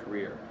of his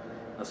career.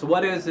 So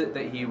what is it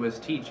that he was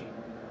teaching?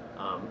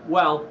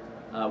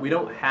 We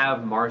don't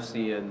have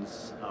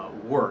Marcion's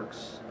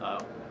works.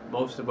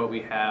 Most of what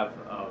we have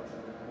of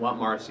what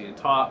Marcion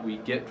taught we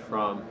get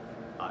from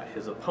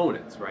his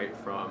opponents, right?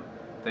 From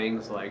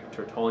things like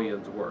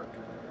Tertullian's work.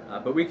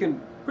 But we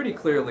can pretty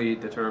clearly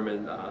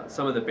determine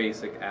some of the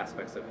basic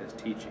aspects of his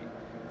teaching.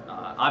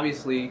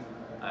 Obviously,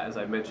 as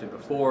I mentioned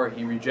before,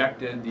 he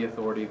rejected the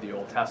authority of the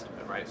Old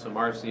Testament, right? So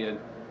Marcion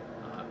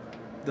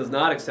does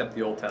not accept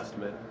the Old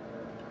Testament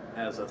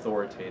as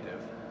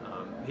authoritative.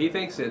 He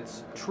thinks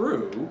it's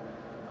true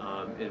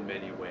in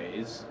many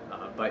ways,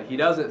 but he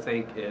doesn't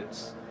think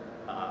it's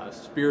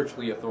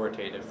spiritually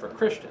authoritative for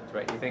Christians,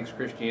 right? He thinks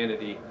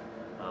Christianity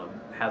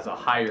has a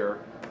higher,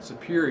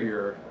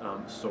 superior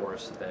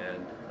source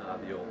than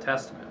the Old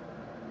Testament.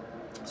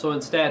 So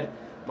instead,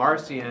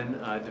 Marcion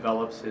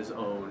develops his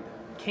own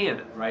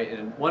canon, right?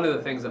 And one of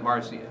the things that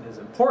Marcion is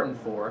important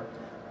for,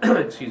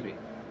 excuse me,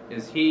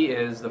 is he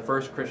is the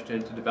first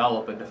Christian to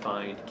develop a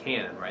defined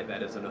canon, right?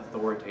 That is an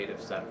authoritative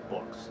set of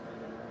books.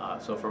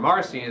 So for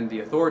Marcion,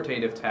 the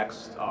authoritative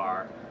texts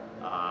are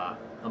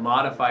a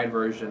modified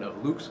version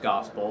of Luke's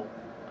Gospel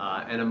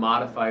and a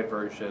modified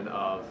version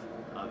of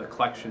the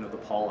collection of the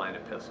Pauline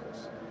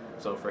epistles.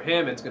 So for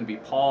him, it's going to be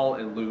Paul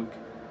and Luke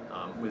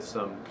with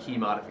some key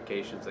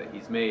modifications that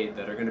he's made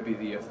that are going to be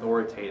the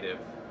authoritative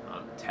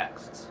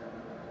texts.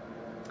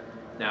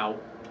 Now,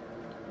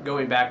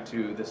 going back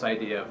to this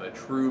idea of a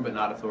true but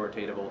not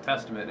authoritative Old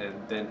Testament and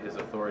then his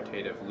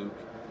authoritative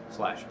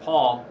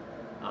Luke/Paul,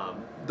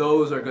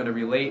 those are going to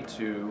relate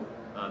to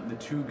the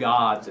two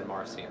gods in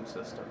Marcion's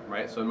system,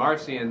 right? So in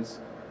Marcion's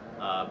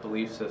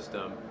belief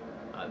system,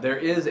 there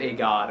is a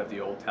God of the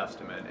Old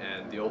Testament,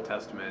 and the Old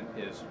Testament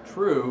is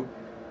true,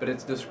 but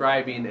it's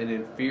describing an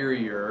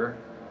inferior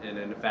and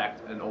in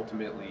fact an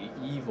ultimately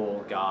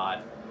evil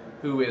God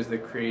who is the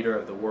creator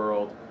of the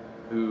world,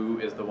 who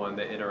is the one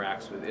that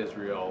interacts with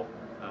Israel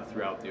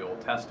throughout the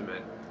Old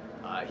Testament.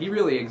 He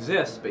really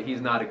exists, but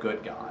he's not a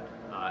good God,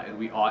 and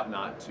we ought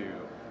not to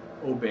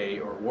obey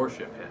or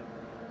worship him,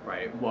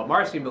 right? What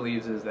Marcion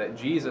believes is that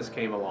Jesus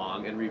came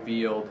along and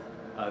revealed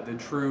the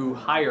true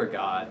higher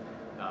God,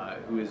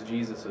 who is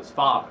Jesus'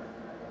 Father,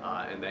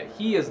 and that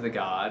he is the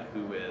God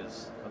who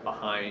is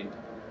behind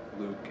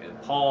Luke and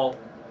Paul,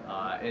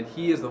 and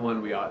he is the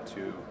one we ought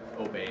to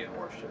obey and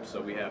worship.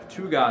 So we have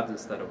two gods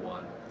instead of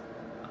one.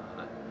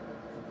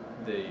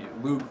 The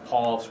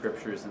Luke-Paul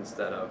scriptures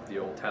instead of the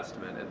Old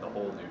Testament and the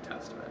whole New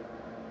Testament.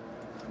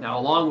 Now,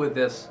 along with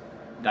this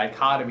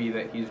dichotomy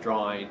that he's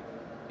drawing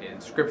in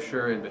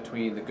Scripture and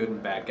between the good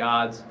and bad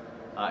gods,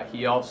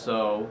 he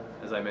also,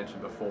 as I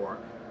mentioned before,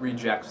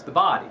 rejects the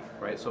body,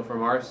 right? So for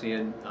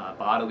Marcion,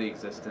 bodily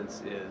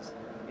existence is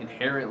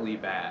inherently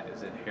bad,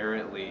 is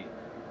inherently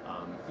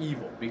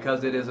evil,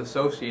 because it is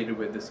associated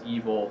with this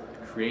evil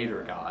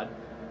creator God.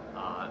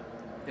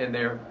 And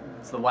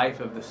it's the life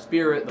of the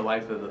spirit, the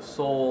life of the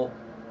soul,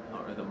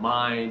 or the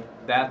mind.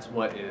 That's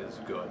what is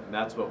good, and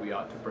that's what we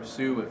ought to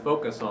pursue and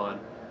focus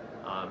on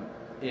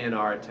in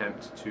our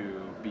attempt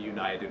to be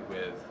united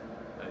with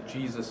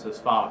Jesus'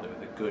 Father,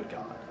 the good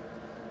God.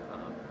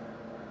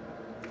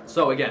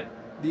 So again,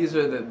 these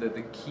are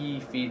the key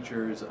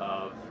features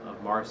of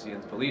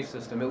Marcion's belief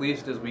system, at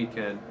least as we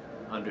can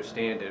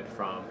understand it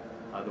from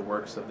the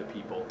works of the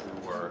people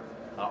who were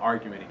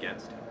arguing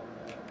against him.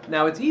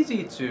 Now, it's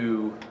easy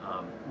to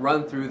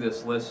run through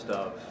this list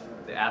of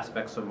the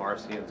aspects of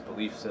Marcion's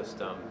belief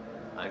system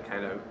and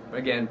kind of,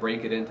 again,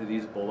 break it into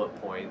these bullet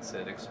points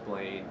and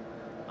explain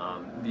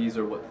these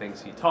are what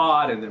things he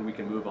taught, and then we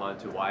can move on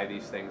to why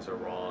these things are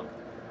wrong.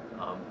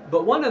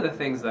 But one of the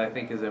things that I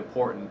think is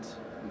important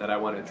that I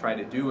want to try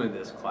to do in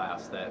this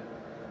class that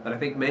I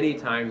think many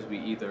times we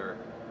either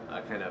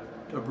kind of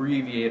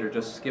abbreviate or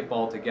just skip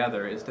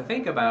altogether is to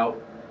think about,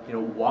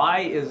 why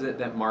is it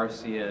that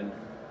Marcion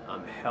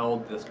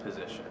held this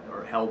position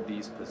or held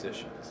these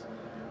positions,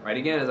 right?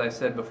 Again, as I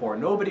said before,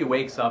 nobody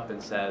wakes up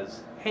and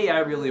says, hey, I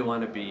really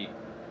want to be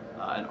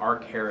an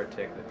arch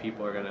heretic that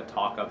people are going to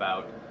talk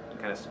about and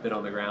kind of spit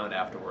on the ground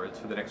afterwards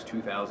for the next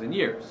 2,000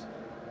 years.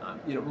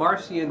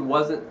 Marcion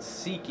wasn't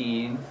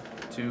seeking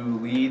to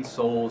lead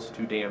souls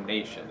to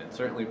damnation, and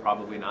certainly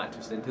probably not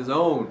to send his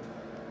own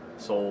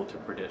soul to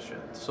perdition.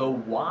 So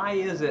why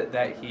is it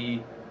that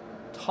he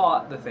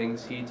taught the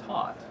things he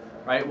taught,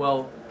 right?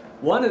 Well,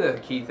 one of the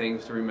key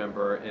things to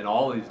remember in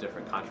all these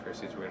different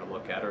controversies we're going to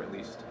look at, or at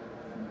least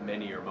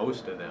many or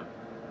most of them,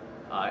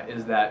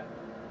 is that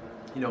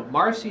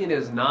Marcion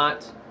is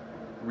not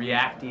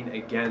reacting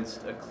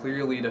against a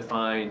clearly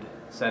defined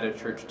set of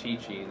church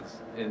teachings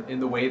in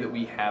the way that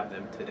we have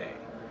them today,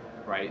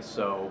 right?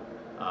 So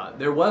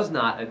there was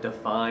not a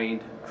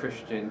defined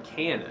Christian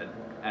canon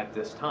at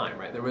this time,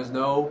 right? There was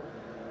no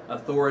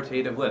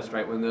authoritative list,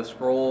 right? When the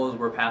scrolls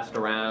were passed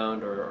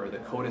around or the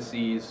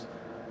codices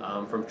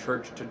from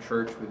church to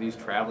church with these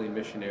traveling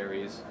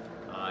missionaries,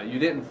 you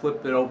didn't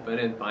flip it open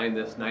and find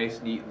this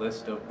nice, neat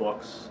list of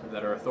books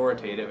that are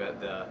authoritative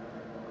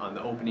on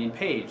the opening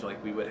page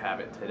like we would have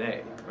it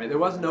today, right? There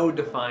was no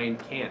defined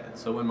canon.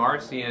 So when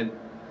Marcion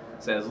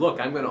says, look,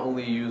 I'm going to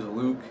only use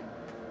Luke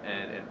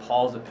and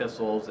Paul's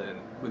epistles, and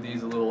with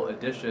these little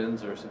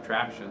additions or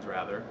subtractions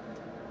rather,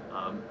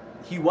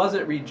 he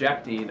wasn't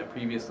rejecting a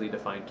previously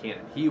defined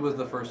canon. He was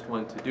the first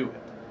one to do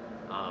it.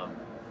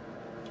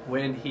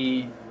 When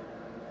he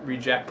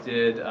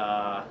rejected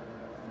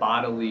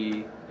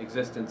bodily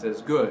existence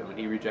as good, when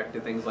he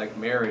rejected things like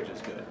marriage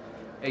as good,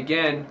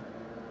 again,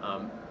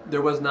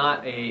 there was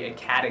not a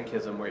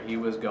catechism where he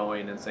was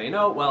going and saying,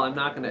 oh, well, I'm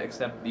not going to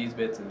accept these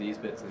bits and these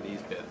bits and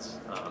these bits.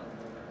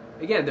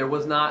 Again, there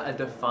was not a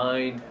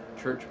defined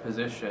church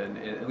position,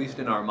 at least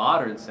in our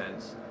modern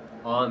sense,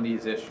 on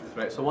these issues,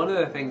 right? So one of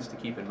the things to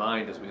keep in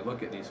mind as we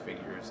look at these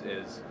figures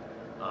is,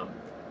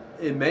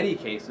 in many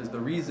cases, the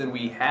reason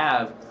we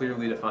have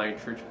clearly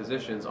defined church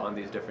positions on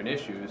these different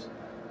issues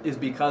is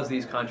because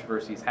these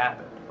controversies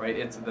happened, right?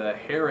 It's the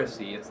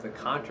heresy, it's the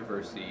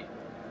controversy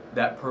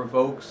that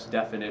provokes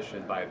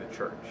definition by the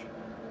church.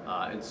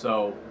 And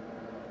so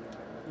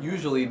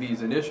usually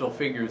these initial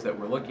figures that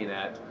we're looking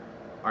at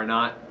are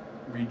not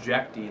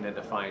rejecting a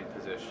defined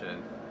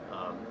position.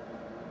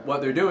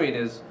 What they're doing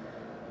is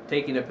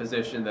taking a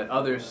position that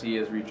others see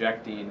as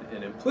rejecting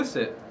an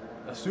implicit,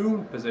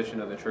 assumed position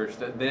of the church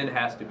that then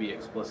has to be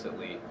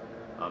explicitly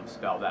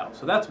spelled out.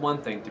 So that's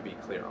one thing to be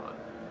clear on.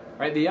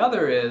 Right? The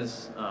other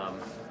is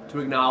to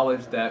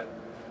acknowledge that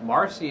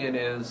Marcion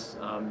is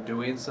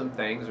doing some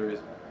things, or is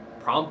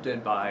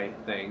prompted by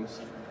things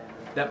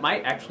that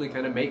might actually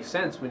kind of make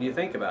sense when you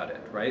think about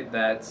it, right?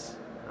 That's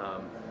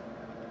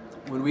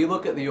when we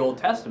look at the Old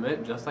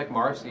Testament, just like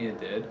Marcion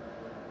did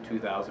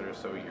 2,000 or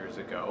so years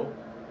ago,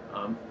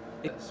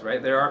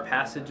 right? There are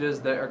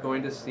passages that are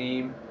going to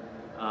seem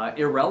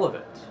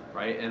irrelevant,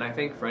 right? And I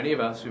think for any of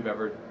us who've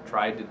ever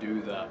tried to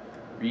do the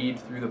read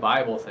through the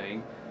Bible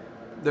thing,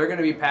 there are going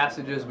to be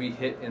passages we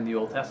hit in the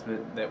Old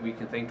Testament that we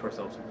can think to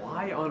ourselves,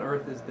 why on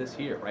earth is this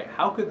here, right?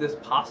 How could this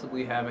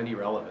possibly have any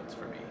relevance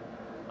for me?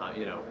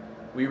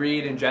 We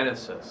read in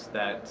Genesis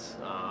that,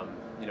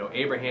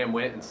 Abraham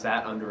went and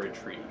sat under a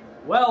tree.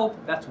 Well,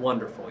 that's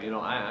wonderful.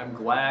 I'm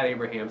glad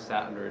Abraham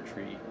sat under a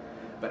tree.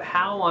 But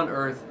how on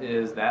earth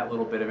is that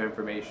little bit of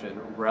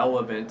information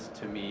relevant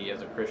to me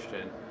as a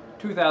Christian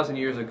 2,000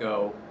 years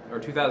ago, or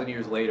 2,000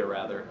 years later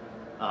rather,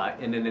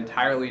 in an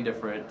entirely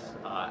different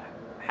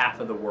half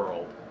of the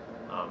world?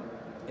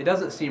 It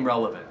doesn't seem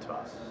relevant to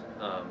us.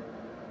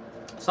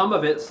 Some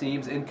of it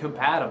seems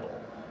incompatible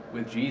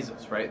with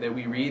Jesus, right? That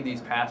we read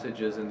these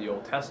passages in the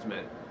Old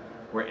Testament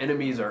where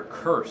enemies are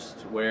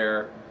cursed,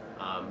 where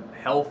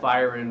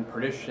hellfire and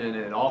perdition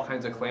and all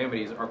kinds of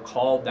calamities are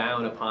called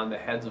down upon the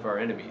heads of our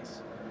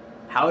enemies.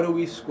 How do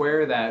we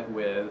square that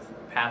with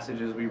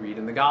passages we read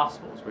in the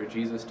Gospels where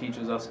Jesus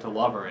teaches us to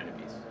love our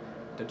enemies,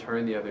 to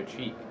turn the other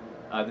cheek?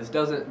 This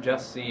doesn't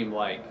just seem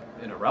like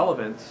an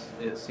irrelevance,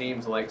 it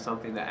seems like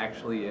something that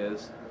actually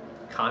is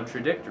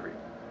contradictory.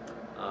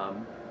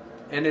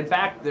 And in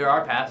fact, there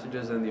are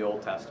passages in the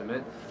Old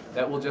Testament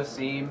that will just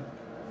seem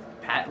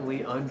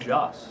patently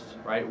unjust,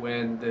 right?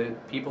 When the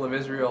people of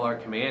Israel are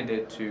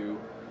commanded to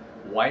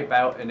wipe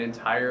out an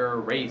entire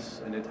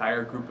race, an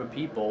entire group of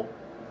people,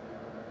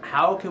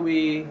 how can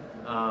we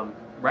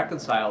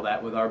reconcile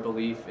that with our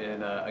belief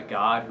in a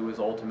God who is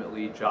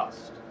ultimately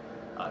just?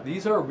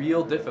 These are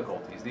real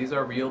difficulties. These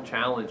are real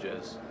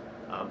challenges.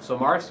 So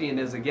Marcion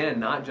is, again,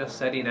 not just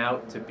setting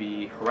out to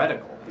be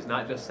heretical. He's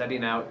not just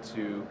setting out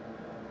to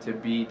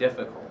be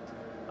difficult.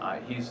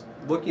 He's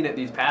looking at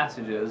these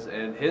passages,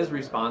 and his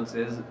response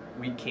is,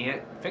 we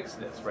can't fix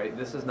this, right?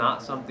 This is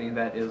not something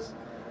that is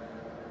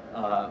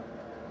a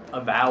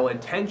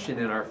valid tension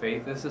in our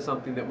faith. This is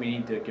something that we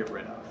need to get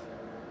rid of.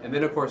 And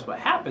then, of course, what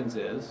happens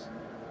is,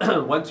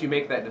 once you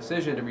make that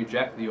decision to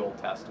reject the Old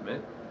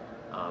Testament,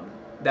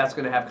 that's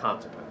going to have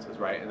consequences,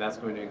 right? And that's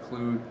going to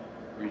include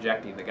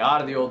rejecting the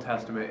God of the Old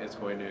Testament. It's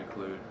going to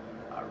include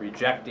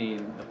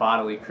rejecting the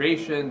bodily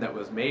creation that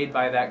was made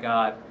by that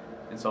God,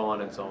 and so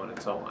on and so on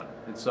and so on.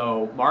 And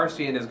so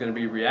Marcion is going to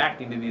be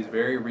reacting to these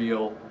very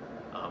real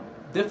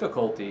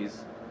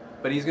difficulties,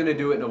 but he's going to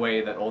do it in a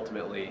way that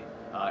ultimately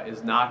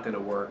is not going to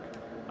work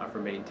for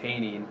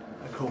maintaining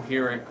a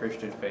coherent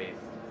Christian faith.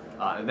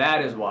 And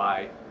that is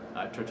why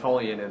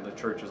Tertullian and the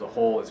church as a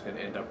whole is going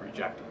to end up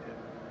rejecting him.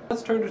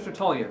 Let's turn to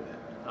Tertullian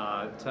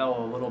then.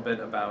 Tell a little bit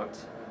about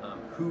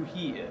who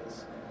he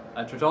is.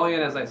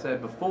 Tertullian, as I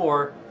said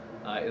before,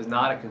 is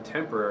not a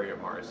contemporary of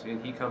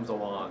Marcion. He comes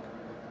along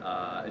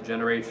a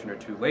generation or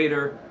two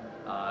later,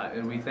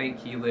 and we think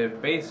he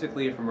lived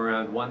basically from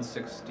around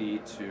 160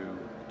 to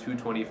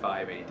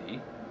 225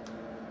 AD.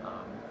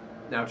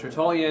 Now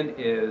Tertullian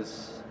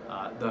is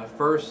the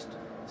first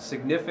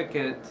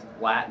significant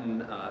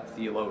Latin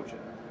theologian.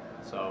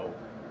 So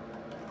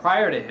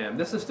prior to him,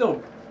 this is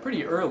still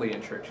pretty early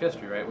in church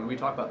history, right? When we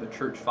talk about the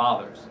church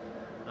fathers,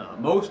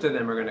 most of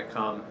them are going to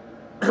come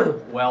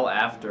well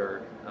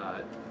after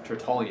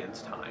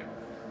Tertullian's time.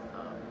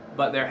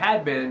 But there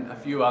had been a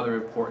few other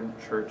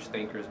important church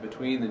thinkers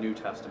between the New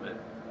Testament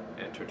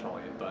and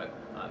Tertullian, but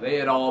they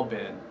had all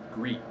been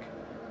Greek.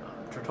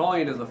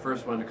 Tertullian is the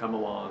first one to come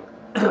along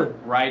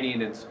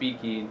writing and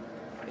speaking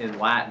in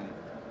Latin,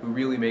 who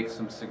really makes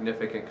some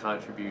significant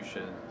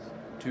contributions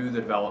to the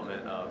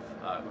development of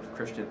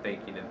Christian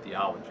thinking and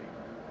theology.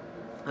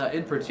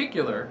 In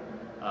particular,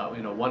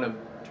 one of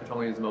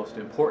Tertullian's most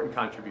important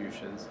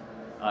contributions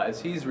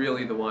is he's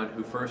really the one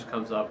who first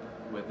comes up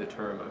with the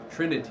term of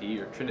Trinity,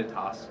 or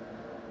Trinitas,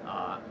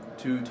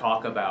 to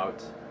talk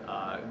about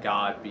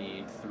God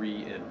being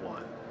three in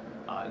one.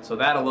 And so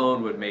that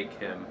alone would make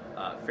him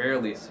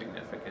fairly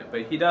significant.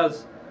 But he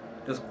does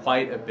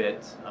quite a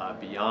bit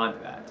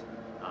beyond that.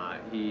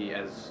 He,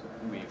 as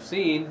we've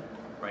seen,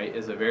 right,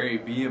 is a very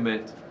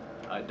vehement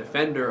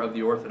defender of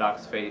the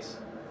Orthodox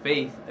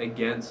faith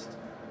against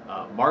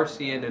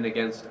Marcion and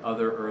against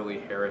other early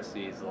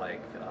heresies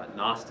like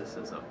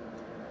Gnosticism.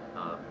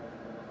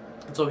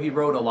 And so he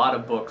wrote a lot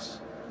of books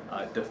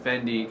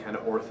defending kind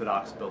of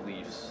Orthodox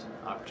beliefs,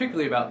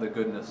 particularly about the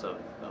goodness of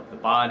the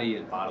body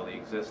and bodily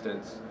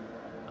existence,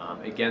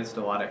 against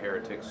a lot of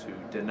heretics who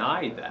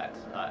denied that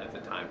at the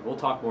time. We'll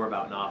talk more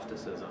about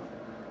Gnosticism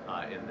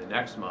in the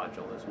next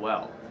module as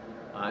well.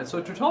 And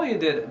so Tertullian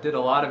did a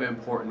lot of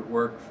important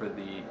work for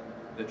the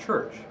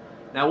church.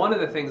 Now, one of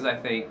the things I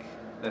think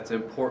that's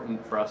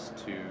important for us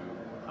to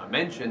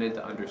mention and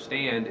to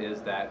understand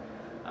is that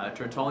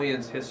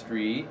Tertullian's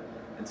history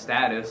and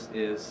status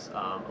is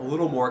a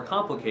little more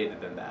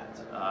complicated than that.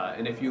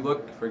 And if you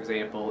look, for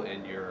example,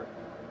 in your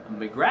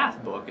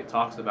McGrath book, it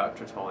talks about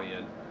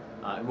Tertullian.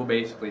 It will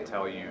basically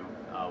tell you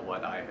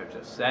what I have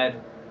just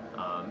said,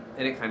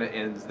 and it kind of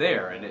ends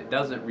there, and it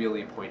doesn't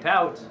really point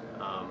out.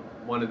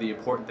 One of the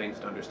important things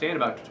to understand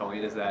about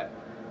Tertullian is that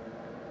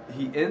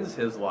he ends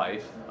his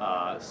life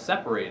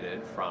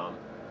separated from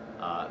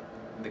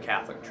the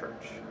Catholic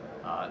Church.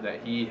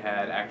 That he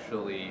had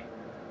actually,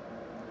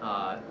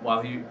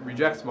 while he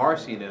rejects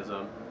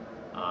Marcionism,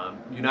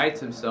 unites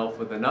himself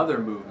with another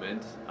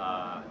movement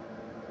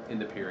in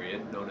the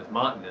period known as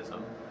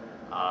Montanism,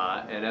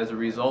 and as a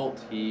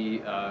result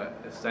he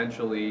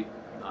essentially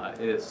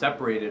is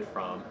separated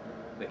from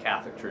the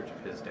Catholic Church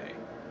of his day.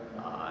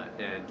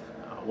 And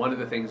one of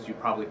the things you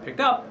probably picked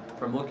up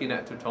from looking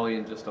at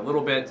Tertullian just a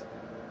little bit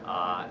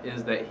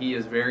is that he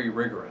is very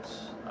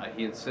rigorous.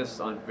 He insists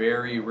on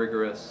very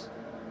rigorous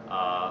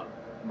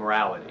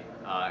morality,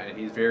 and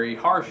he's very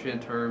harsh in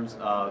terms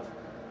of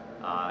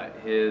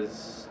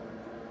his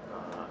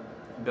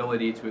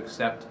ability to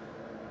accept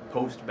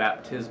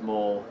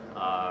post-baptismal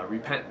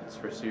repentance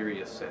for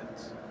serious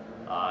sins.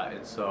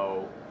 And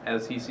so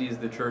as he sees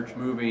the church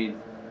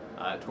moving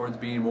towards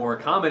being more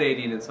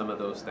accommodating in some of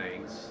those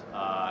things,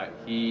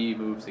 he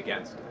moves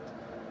against it.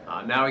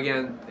 Now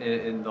again,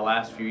 in the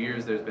last few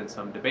years there's been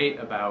some debate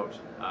about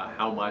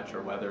how much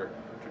or whether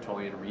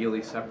Tertullian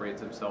really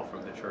separates himself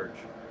from the church.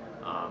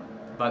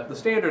 But the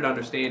standard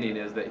understanding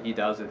is that he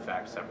does in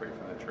fact separate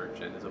from the church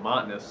and is a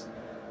Montanist.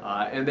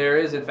 And there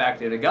is in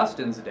fact in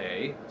Augustine's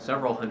day,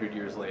 several hundred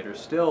years later,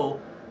 still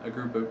a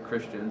group of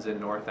Christians in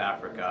North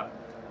Africa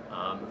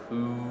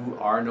who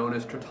are known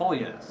as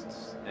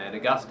Tertullianists. And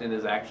Augustine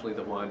is actually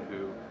the one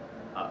who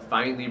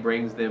finally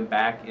brings them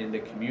back into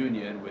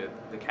communion with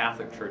the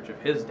Catholic Church of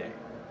his day.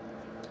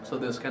 So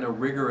this kind of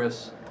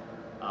rigorous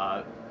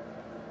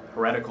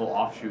heretical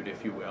offshoot,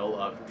 if you will,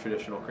 of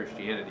traditional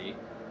Christianity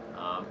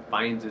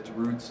finds its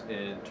roots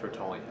in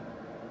Tertullian.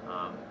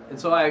 And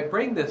so I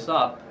bring this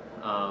up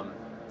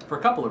for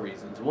a couple of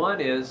reasons. One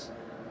is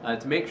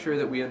to make sure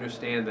that we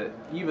understand that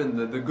even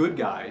the good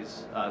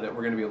guys that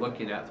we're going to be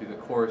looking at through the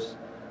course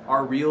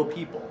are real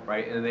people,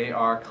 right? And they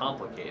are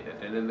complicated.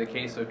 And in the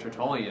case of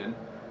Tertullian,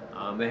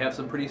 they have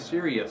some pretty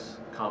serious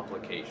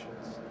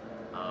complications.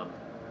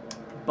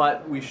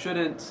 But we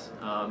shouldn't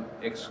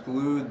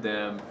exclude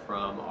them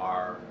from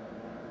our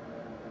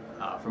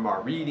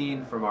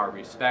reading, from our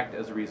respect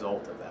as a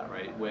result of that,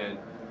 right? When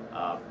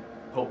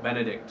Pope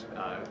Benedict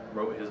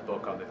wrote his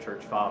book on the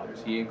Church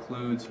Fathers, he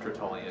includes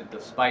Tertullian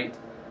despite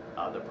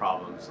the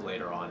problems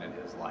later on in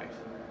his life.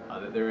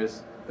 That there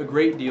is a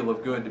great deal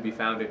of good to be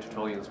found in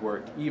Tertullian's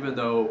work, even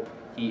though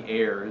he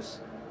errs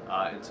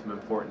in some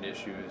important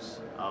issues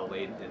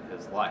late in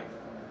his life.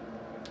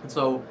 And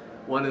so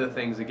one of the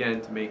things,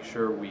 again, to make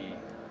sure we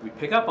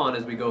pick up on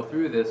as we go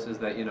through this is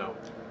that,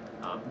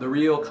 the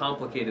real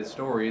complicated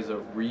stories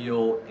of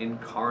real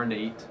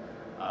incarnate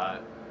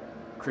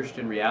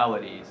Christian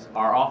realities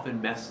are often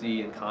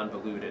messy and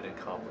convoluted and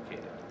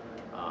complicated.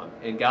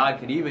 And God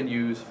can even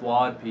use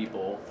flawed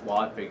people,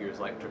 flawed figures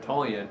like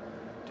Tertullian,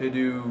 to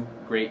do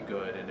great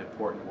good and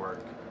important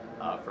work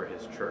for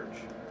his church.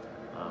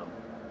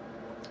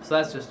 So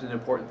that's just an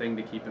important thing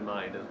to keep in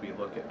mind as we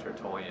look at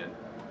Tertullian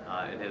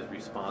and his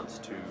response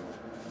to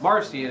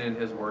Marcion and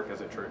his work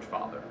as a church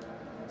father.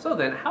 So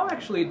then, how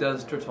actually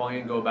does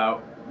Tertullian go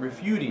about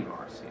refuting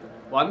Marcion?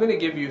 Well, I'm going to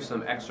give you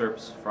some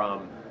excerpts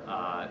from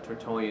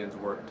Tertullian's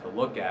work to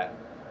look at.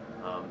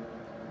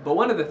 But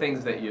one of the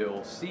things that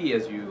you'll see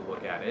as you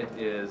look at it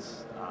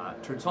is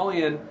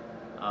Tertullian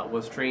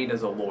was trained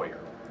as a lawyer.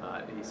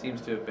 He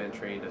seems to have been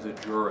trained as a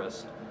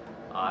jurist.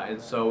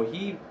 And so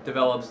he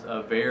develops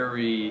a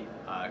very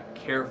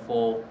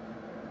careful,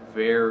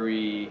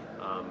 very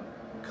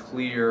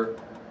clear,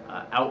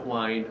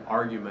 outlined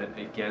argument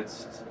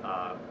against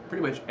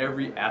pretty much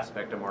every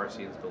aspect of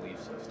Marcion's belief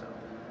system.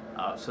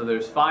 So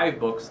there's 5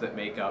 books that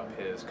make up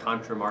his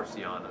Contra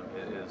Marcionum,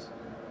 his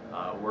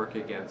work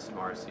against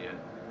Marcion.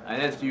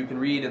 And as you can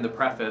read in the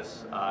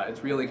preface,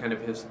 it's really kind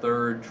of his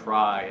third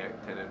try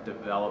at kind of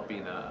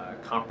developing a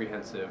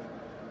comprehensive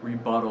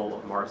rebuttal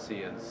of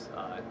Marcion's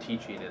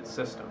teaching and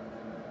system.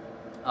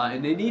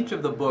 And in each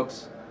of the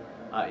books,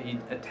 he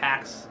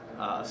attacks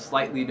a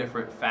slightly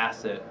different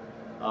facet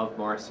of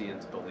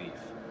Marcion's belief.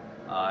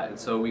 And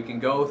so we can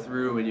go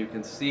through and you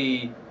can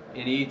see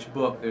in each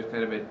book there's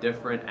kind of a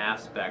different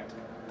aspect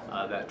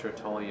that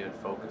Tertullian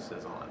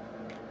focuses on.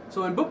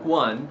 So in book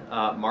 1,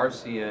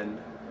 Marcion,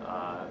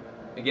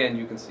 again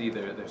you can see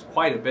there's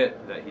quite a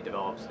bit that he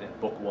develops in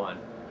book 1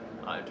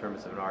 in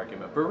terms of an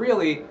argument. But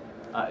really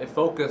it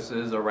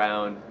focuses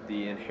around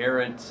the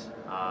inherent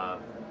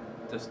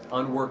just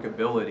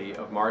unworkability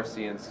of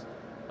Marcion's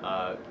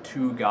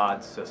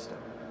two-God system.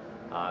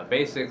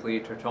 Basically,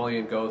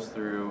 Tertullian goes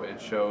through and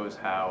shows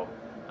how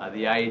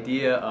the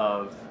idea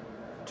of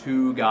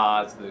two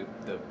gods,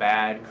 the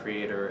bad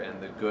creator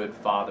and the good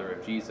father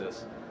of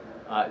Jesus,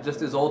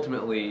 just is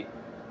ultimately,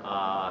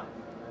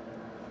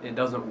 it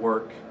doesn't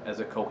work as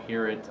a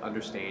coherent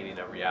understanding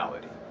of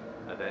reality.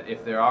 That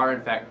if there are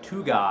in fact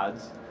two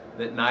gods,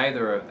 that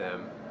neither of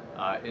them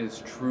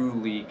is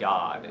truly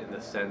God in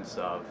the sense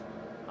of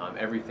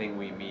everything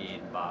we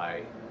mean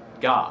by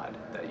God,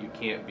 that you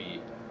can't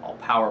be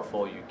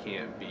all-powerful, you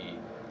can't be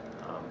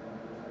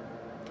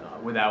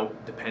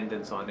without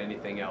dependence on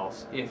anything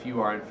else, if you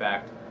are in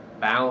fact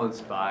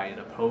balanced by and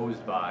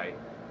opposed by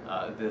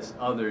this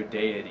other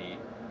deity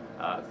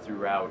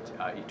throughout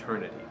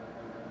eternity.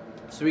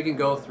 So we can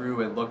go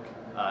through and look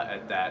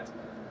at that,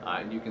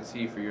 and you can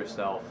see for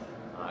yourself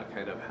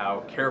kind of how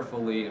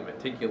carefully and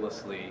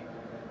meticulously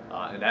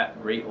and at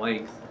great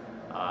length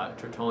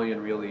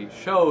Tertullian really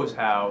shows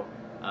how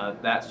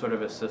that sort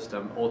of a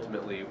system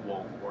ultimately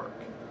won't work.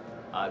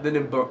 Then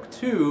in Book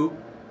 2,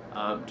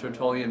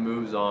 Tertullian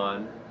moves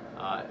on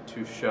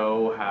to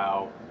show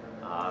how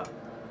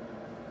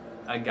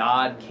a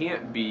god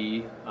can't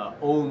be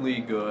only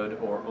good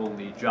or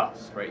only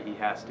just, right? He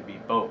has to be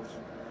both.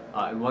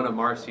 And one of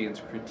Marcion's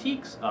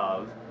critiques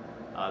of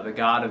the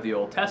God of the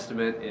Old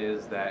Testament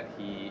is that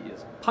he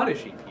is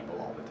punishing people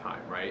all the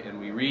time, right? And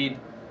we read,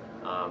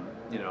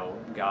 you know,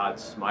 God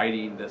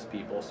smiting this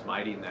people,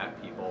 smiting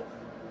that people.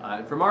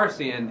 And for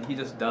Marcion, he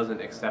just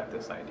doesn't accept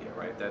this idea,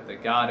 right? That the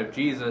God of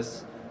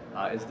Jesus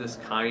is this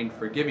kind,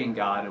 forgiving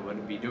God and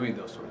wouldn't be doing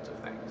those sorts of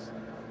things.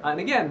 And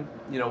again,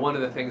 you know, one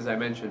of the things I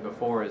mentioned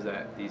before is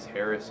that these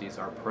heresies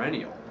are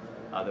perennial.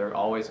 They're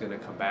always going to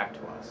come back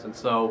to us. And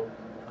so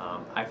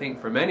I think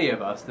for many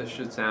of us, this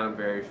should sound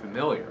very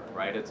familiar,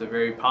 right? It's a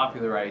very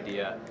popular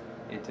idea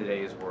in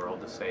today's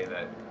world to say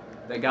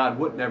that God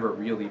would never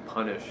really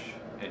punish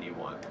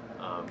anyone,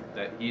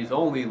 that he's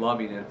only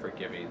loving and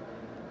forgiving.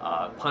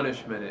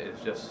 Punishment is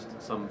just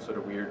some sort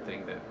of weird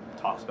thing that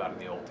talks about in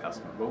the Old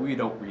Testament, but we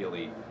don't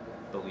really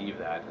believe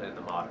that in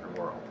the modern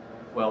world.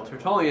 Well,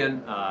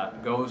 Tertullian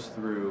goes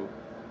through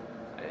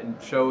and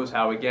shows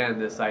how, again,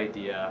 this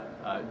idea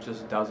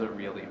just doesn't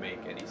really make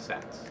any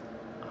sense.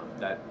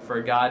 That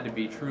for God to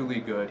be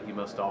truly good, he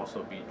must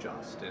also be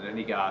just. And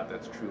any God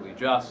that's truly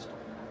just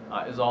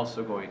is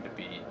also going to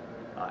be,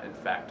 in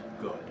fact,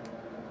 good.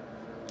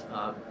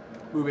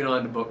 Moving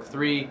on to Book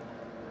 3,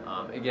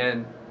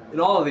 again, in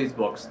all of these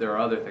books, there are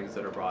other things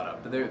that are brought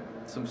up, but there are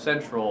some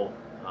central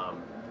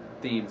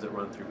themes that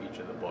run through each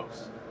of the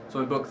books. So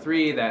in Book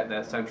 3,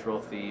 that central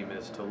theme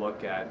is to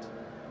look at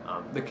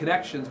the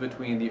connections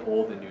between the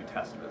Old and New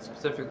Testament,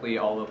 specifically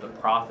all of the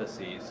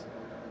prophecies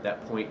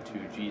that point to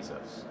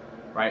Jesus.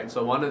 Right, and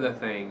so one of the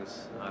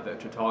things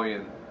that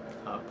Tertullian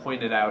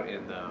pointed out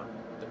in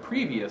the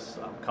previous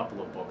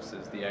couple of books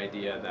is the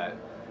idea that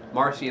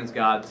Marcion's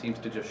God seems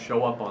to just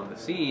show up on the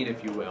scene,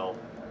 if you will,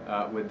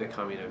 with the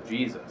coming of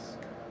Jesus.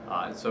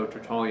 And so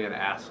Tertullian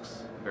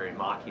asks very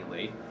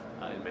mockingly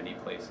in many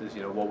places,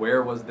 you know, well,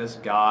 where was this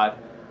God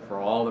for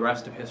all the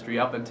rest of history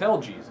up until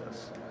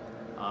Jesus?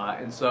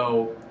 And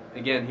so,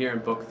 again, here in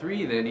Book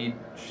 3, then he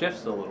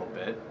shifts a little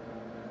bit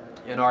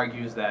and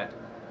argues that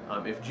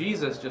if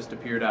Jesus just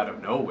appeared out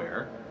of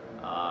nowhere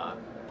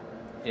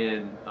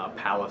in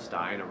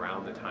Palestine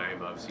around the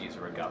time of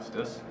Caesar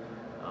Augustus,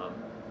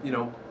 you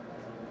know,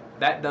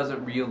 that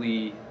doesn't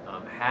really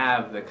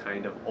have the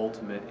kind of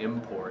ultimate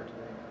import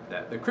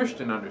that the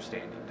Christian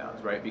understanding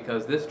does, right?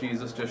 Because this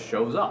Jesus just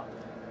shows up.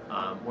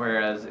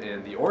 Whereas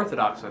in the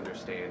Orthodox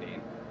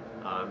understanding,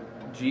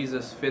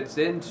 Jesus fits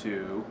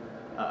into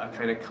a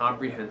kind of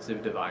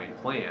comprehensive divine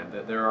plan,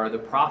 that there are the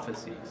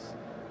prophecies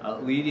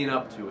leading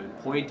up to and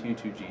pointing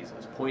to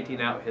Jesus,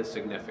 pointing out his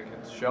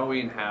significance,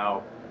 showing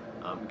how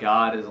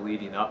God is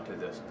leading up to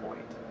this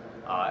point,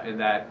 and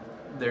that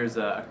there's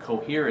a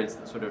coherence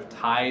that sort of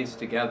ties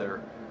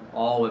together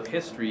all of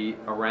history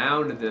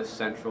around this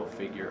central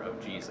figure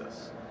of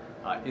Jesus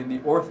in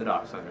the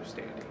Orthodox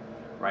understanding,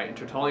 right? And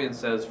Tertullian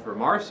says for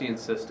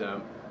Marcion's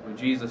system, when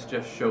Jesus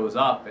just shows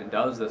up and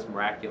does this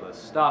miraculous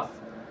stuff,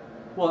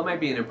 well, it might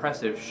be an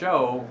impressive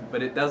show,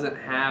 but it doesn't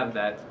have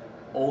that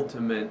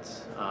ultimate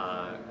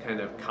kind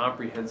of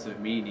comprehensive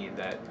meaning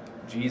that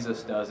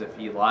Jesus does if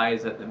he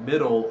lies at the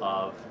middle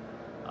of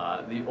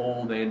the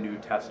Old and New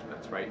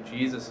Testaments, right?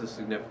 Jesus'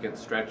 significance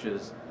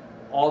stretches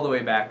all the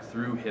way back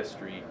through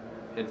history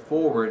and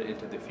forward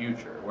into the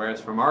future,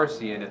 whereas for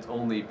Marcion, it's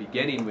only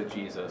beginning with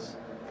Jesus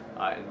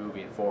and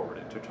moving forward.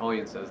 And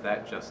Tertullian says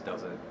that just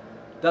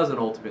doesn't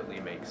ultimately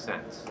make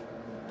sense.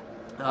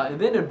 And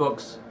then in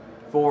books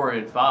 4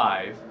 and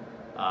 5,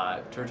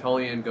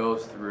 Tertullian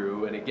goes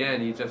through, and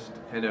again, he just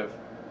kind of,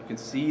 you can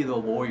see the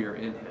lawyer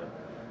in him,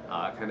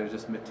 kind of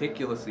just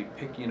meticulously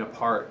picking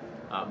apart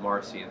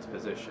Marcion's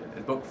position.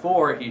 In Book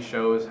 4, he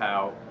shows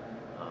how,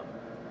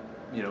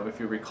 you know, if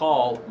you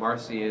recall,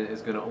 Marcion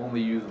is going to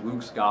only use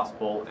Luke's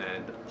Gospel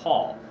and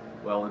Paul.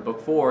 Well, in Book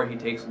 4, he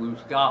takes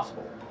Luke's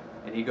Gospel,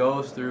 and he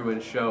goes through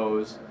and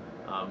shows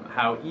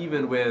how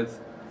even with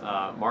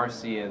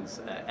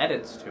Marcion's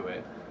edits to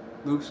it,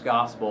 Luke's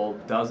Gospel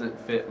doesn't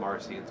fit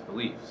Marcion's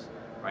beliefs,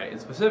 right? And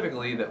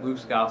specifically that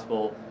Luke's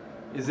Gospel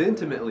is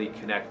intimately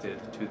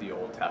connected to the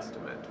Old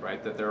Testament,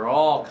 right? That there are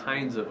all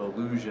kinds of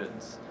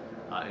allusions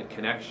and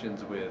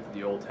connections with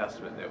the Old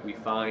Testament that we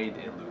find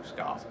in Luke's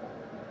Gospel.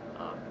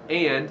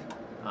 And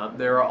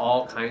there are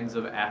all kinds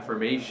of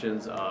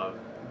affirmations of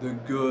the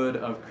good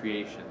of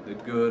creation, the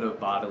good of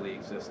bodily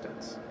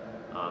existence,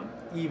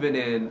 even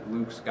in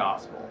Luke's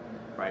Gospel,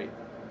 right?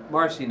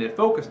 Marcion had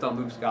focused on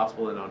Luke's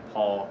Gospel and on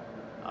Paul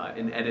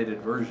in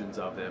edited versions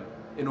of them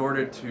in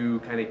order to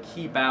kind of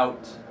keep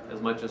out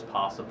as much as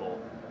possible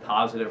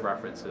positive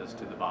references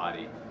to the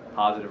body,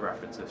 positive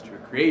references to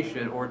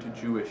creation or to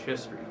Jewish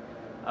history.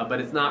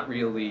 But it's not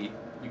really,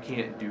 you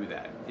can't do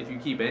that. If you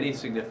keep any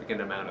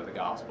significant amount of the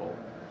gospel,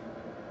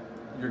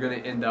 you're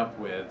going to end up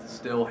with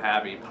still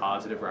having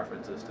positive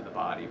references to the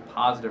body,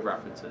 positive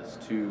references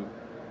to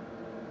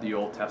the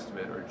Old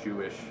Testament or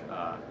Jewish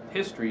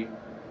history,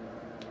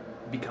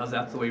 because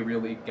that's the way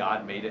really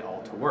God made it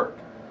all to work.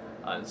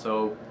 And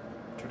so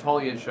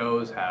Tertullian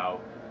shows how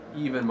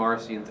even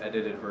Marcion's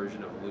edited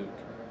version of Luke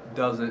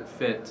doesn't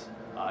fit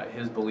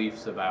his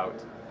beliefs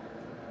about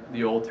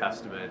the Old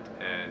Testament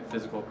and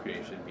physical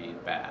creation being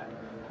bad.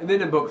 And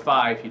then in Book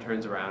 5, he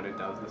turns around and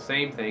does the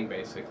same thing,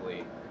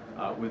 basically,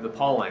 with the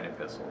Pauline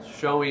epistles,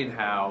 showing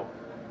how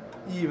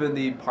even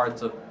the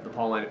parts of the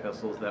Pauline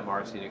epistles that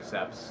Marcion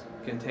accepts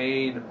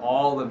contain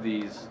all of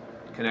these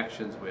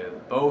connections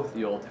with both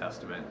the Old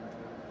Testament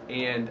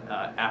and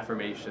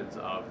affirmations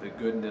of the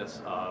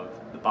goodness of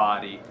the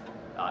body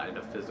and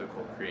of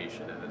physical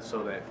creation. And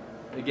so that,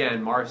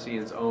 again,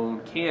 Marcion's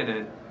own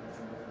canon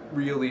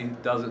really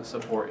doesn't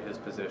support his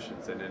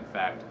positions, and in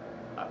fact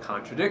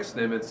contradicts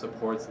them and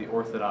supports the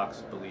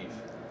Orthodox belief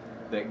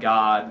that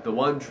God, the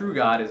one true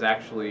God, is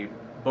actually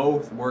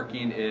both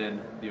working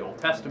in the Old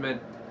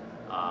Testament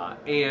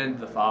and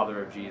the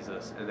Father of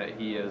Jesus, and that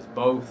he is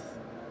both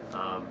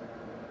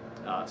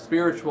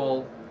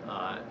spiritual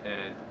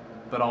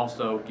but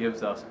also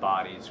gives us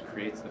bodies,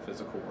 creates the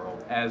physical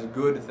world as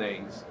good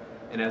things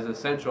and as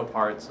essential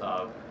parts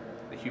of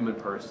the human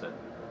person.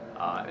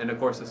 And of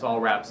course, this all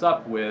wraps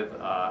up with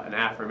an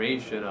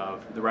affirmation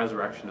of the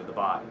resurrection of the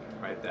body,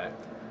 right? That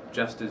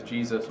just as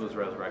Jesus was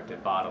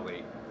resurrected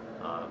bodily,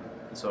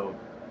 so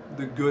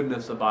the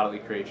goodness of bodily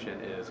creation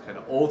is kind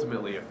of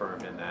ultimately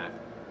affirmed in that.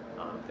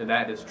 And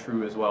that is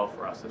true as well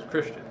for us as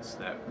Christians,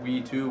 that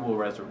we too will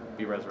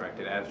be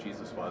resurrected as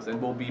Jesus was,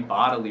 and will be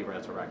bodily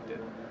resurrected.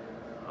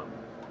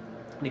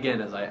 And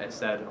again, as I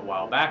said a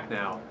while back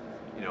now,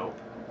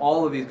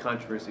 all of these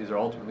controversies are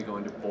ultimately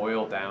going to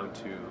boil down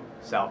to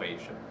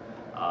salvation.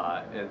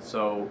 And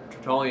so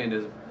Tertullian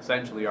is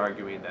essentially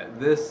arguing that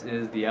this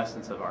is the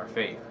essence of our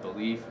faith,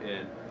 belief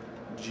in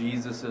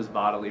Jesus'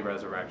 bodily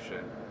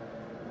resurrection,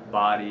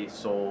 body,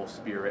 soul,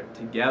 spirit,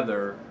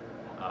 together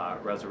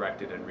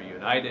resurrected and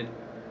reunited.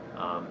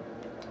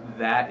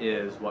 That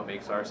is what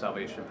makes our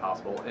salvation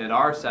possible. And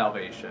our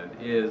salvation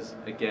is,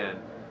 again,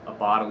 a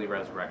bodily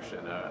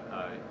resurrection,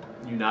 a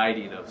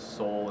uniting of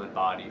soul and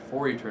body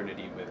for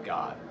eternity with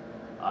God.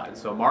 And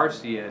so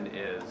Marcion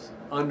is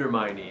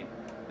undermining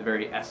the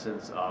very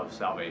essence of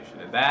salvation.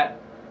 And that,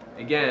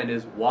 again,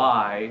 is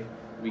why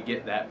we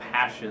get that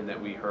passion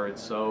that we heard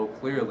so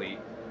clearly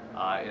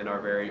in our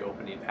very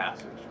opening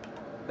passage.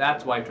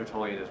 That's why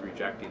Tertullian is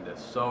rejecting this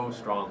so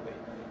strongly,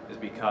 is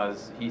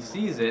because he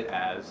sees it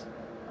as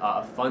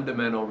a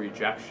fundamental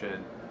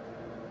rejection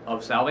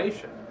of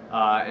salvation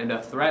and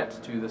a threat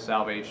to the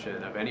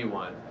salvation of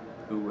anyone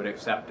who would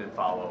accept and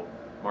follow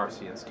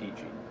Marcion's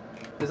teaching.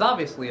 There's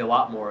obviously a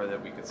lot more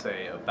that we could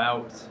say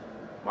about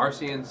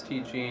Marcion's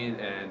teaching,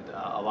 and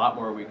a lot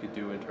more we could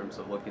do in terms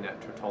of looking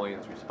at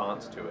Tertullian's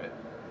response to it.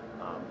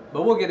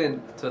 But we'll get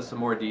into some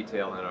more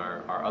detail in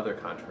our other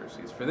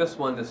controversies. For this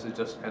one, this is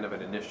just kind of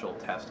an initial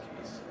test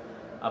case.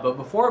 But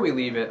before we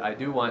leave it, I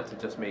do want to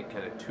just make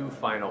kind of two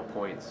final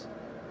points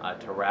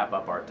to wrap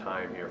up our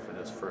time here for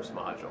this first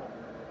module.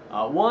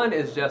 One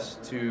is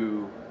just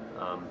to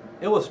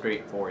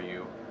illustrate for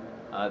you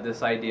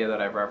this idea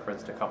that I've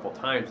referenced a couple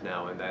times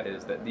now, and that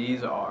is that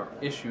these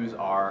issues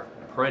are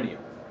perennial.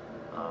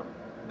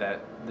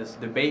 That this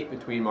debate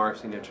between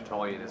Marcion and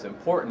Tertullian is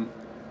important,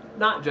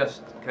 not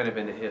just kind of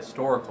in a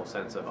historical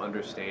sense of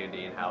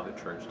understanding how the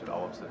church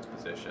develops its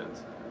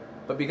positions,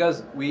 but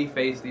because we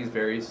face these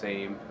very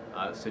same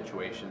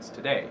situations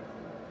today.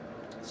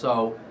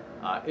 So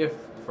if,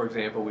 for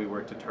example, we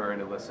were to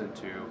turn and listen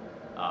to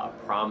a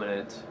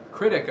prominent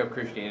critic of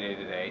Christianity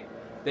today,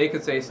 they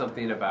could say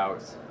something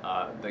about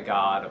the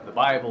God of the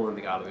Bible and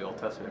the God of the Old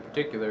Testament in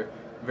particular,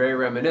 very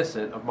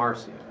reminiscent of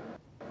Marcion.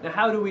 Now,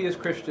 how do we as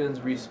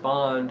Christians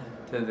respond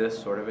to this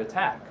sort of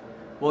attack?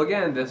 Well,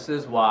 again, this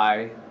is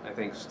why I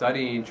think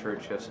studying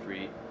church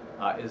history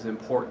is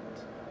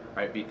important,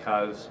 right?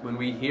 Because when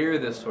we hear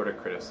this sort of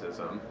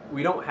criticism,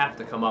 we don't have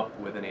to come up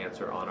with an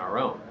answer on our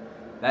own.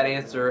 That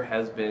answer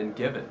has been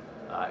given.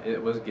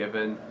 It was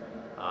given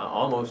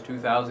almost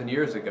 2,000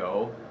 years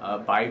ago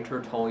by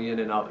Tertullian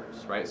and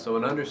others, right? So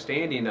an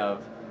understanding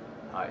of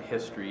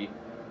history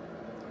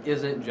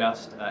isn't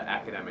just an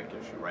academic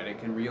issue, right? It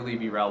can really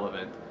be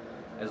relevant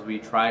as we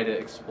try to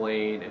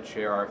explain and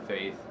share our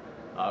faith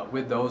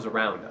with those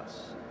around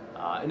us.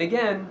 And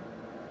again,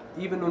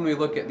 even when we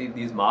look at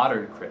these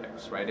modern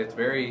critics, right, it's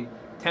very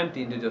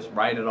tempting to just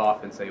write it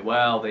off and say,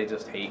 well, they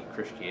just hate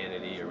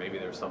Christianity, or maybe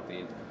there's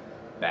something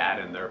bad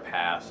in their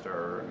past,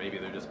 or maybe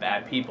they're just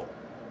bad people.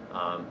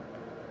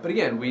 But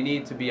again, we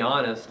need to be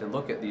honest and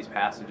look at these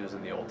passages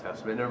in the Old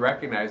Testament and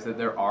recognize that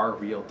there are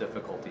real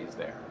difficulties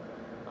there.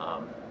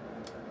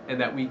 And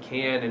that we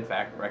can, in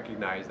fact,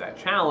 recognize that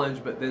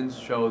challenge, but then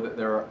show that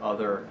there are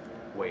other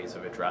ways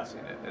of addressing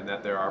it, and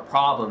that there are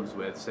problems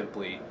with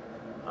simply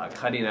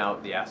cutting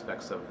out the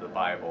aspects of the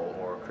Bible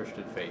or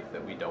Christian faith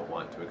that we don't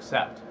want to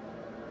accept.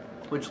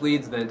 Which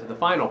leads then to the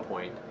final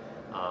point,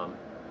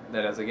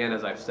 that as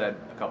I've said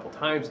a couple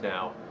times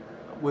now,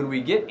 when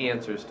we get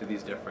answers to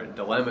these different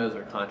dilemmas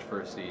or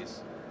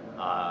controversies,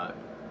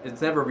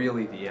 it's never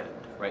really the end,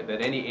 right?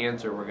 That any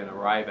answer we're going to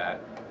arrive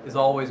at is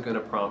always going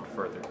to prompt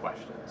further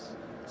questions.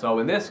 So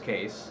in this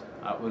case,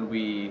 when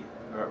we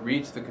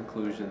reach the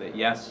conclusion that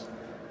yes,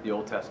 the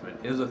Old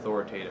Testament is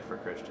authoritative for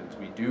Christians,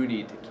 we do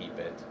need to keep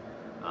it,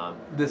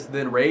 this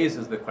then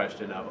raises the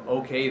question of,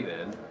 okay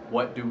then,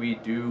 what do we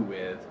do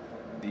with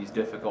these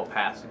difficult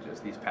passages,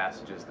 these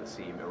passages that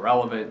seem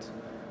irrelevant,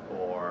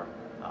 or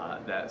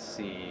that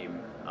seem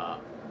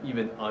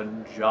even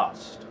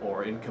unjust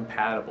or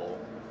incompatible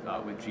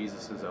with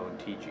Jesus' own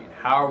teaching?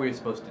 How are we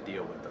supposed to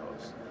deal with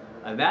those?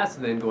 And that's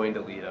then going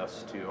to lead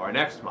us to our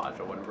next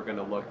module, when we're going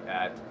to look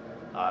at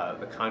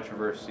the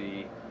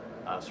controversy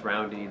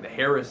surrounding the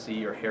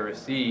heresy or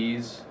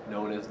heresies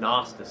known as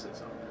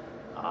Gnosticism.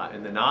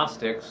 And the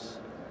Gnostics,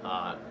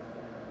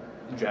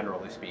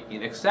 generally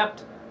speaking,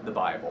 accept the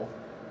Bible,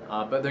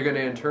 but they're going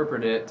to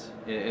interpret it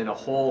in a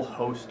whole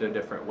host of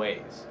different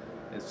ways.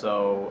 And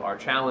so our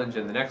challenge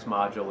in the next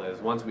module is,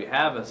 once we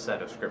have a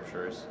set of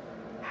scriptures,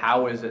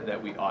 how is it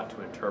that we ought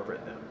to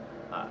interpret them?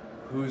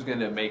 Who's going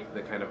to make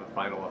the kind of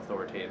final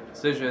authoritative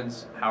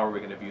decisions? How are we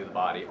going to view the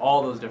body?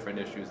 All those different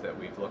issues that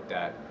we've looked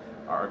at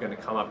are going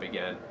to come up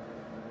again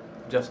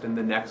just in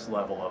the next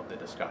level of the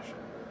discussion.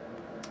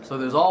 So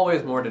there's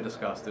always more to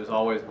discuss. There's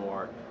always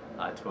more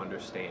to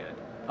understand,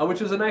 which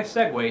is a nice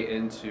segue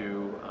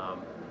into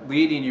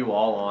leading you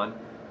all on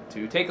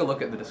to take a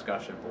look at the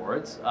discussion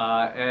boards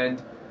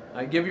and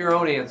give your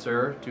own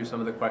answer to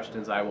some of the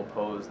questions I will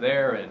pose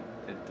there, and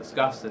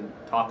discuss and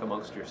talk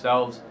amongst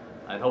yourselves.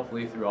 And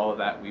hopefully through all of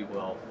that we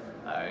will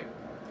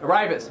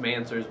arrive at some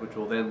answers, which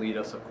will then lead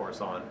us, of course,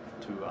 on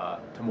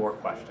to more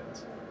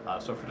questions.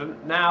 So for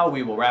now,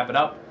 we will wrap it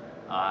up,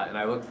 and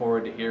I look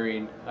forward to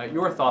hearing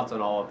your thoughts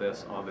on all of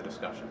this on the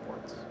discussion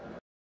boards.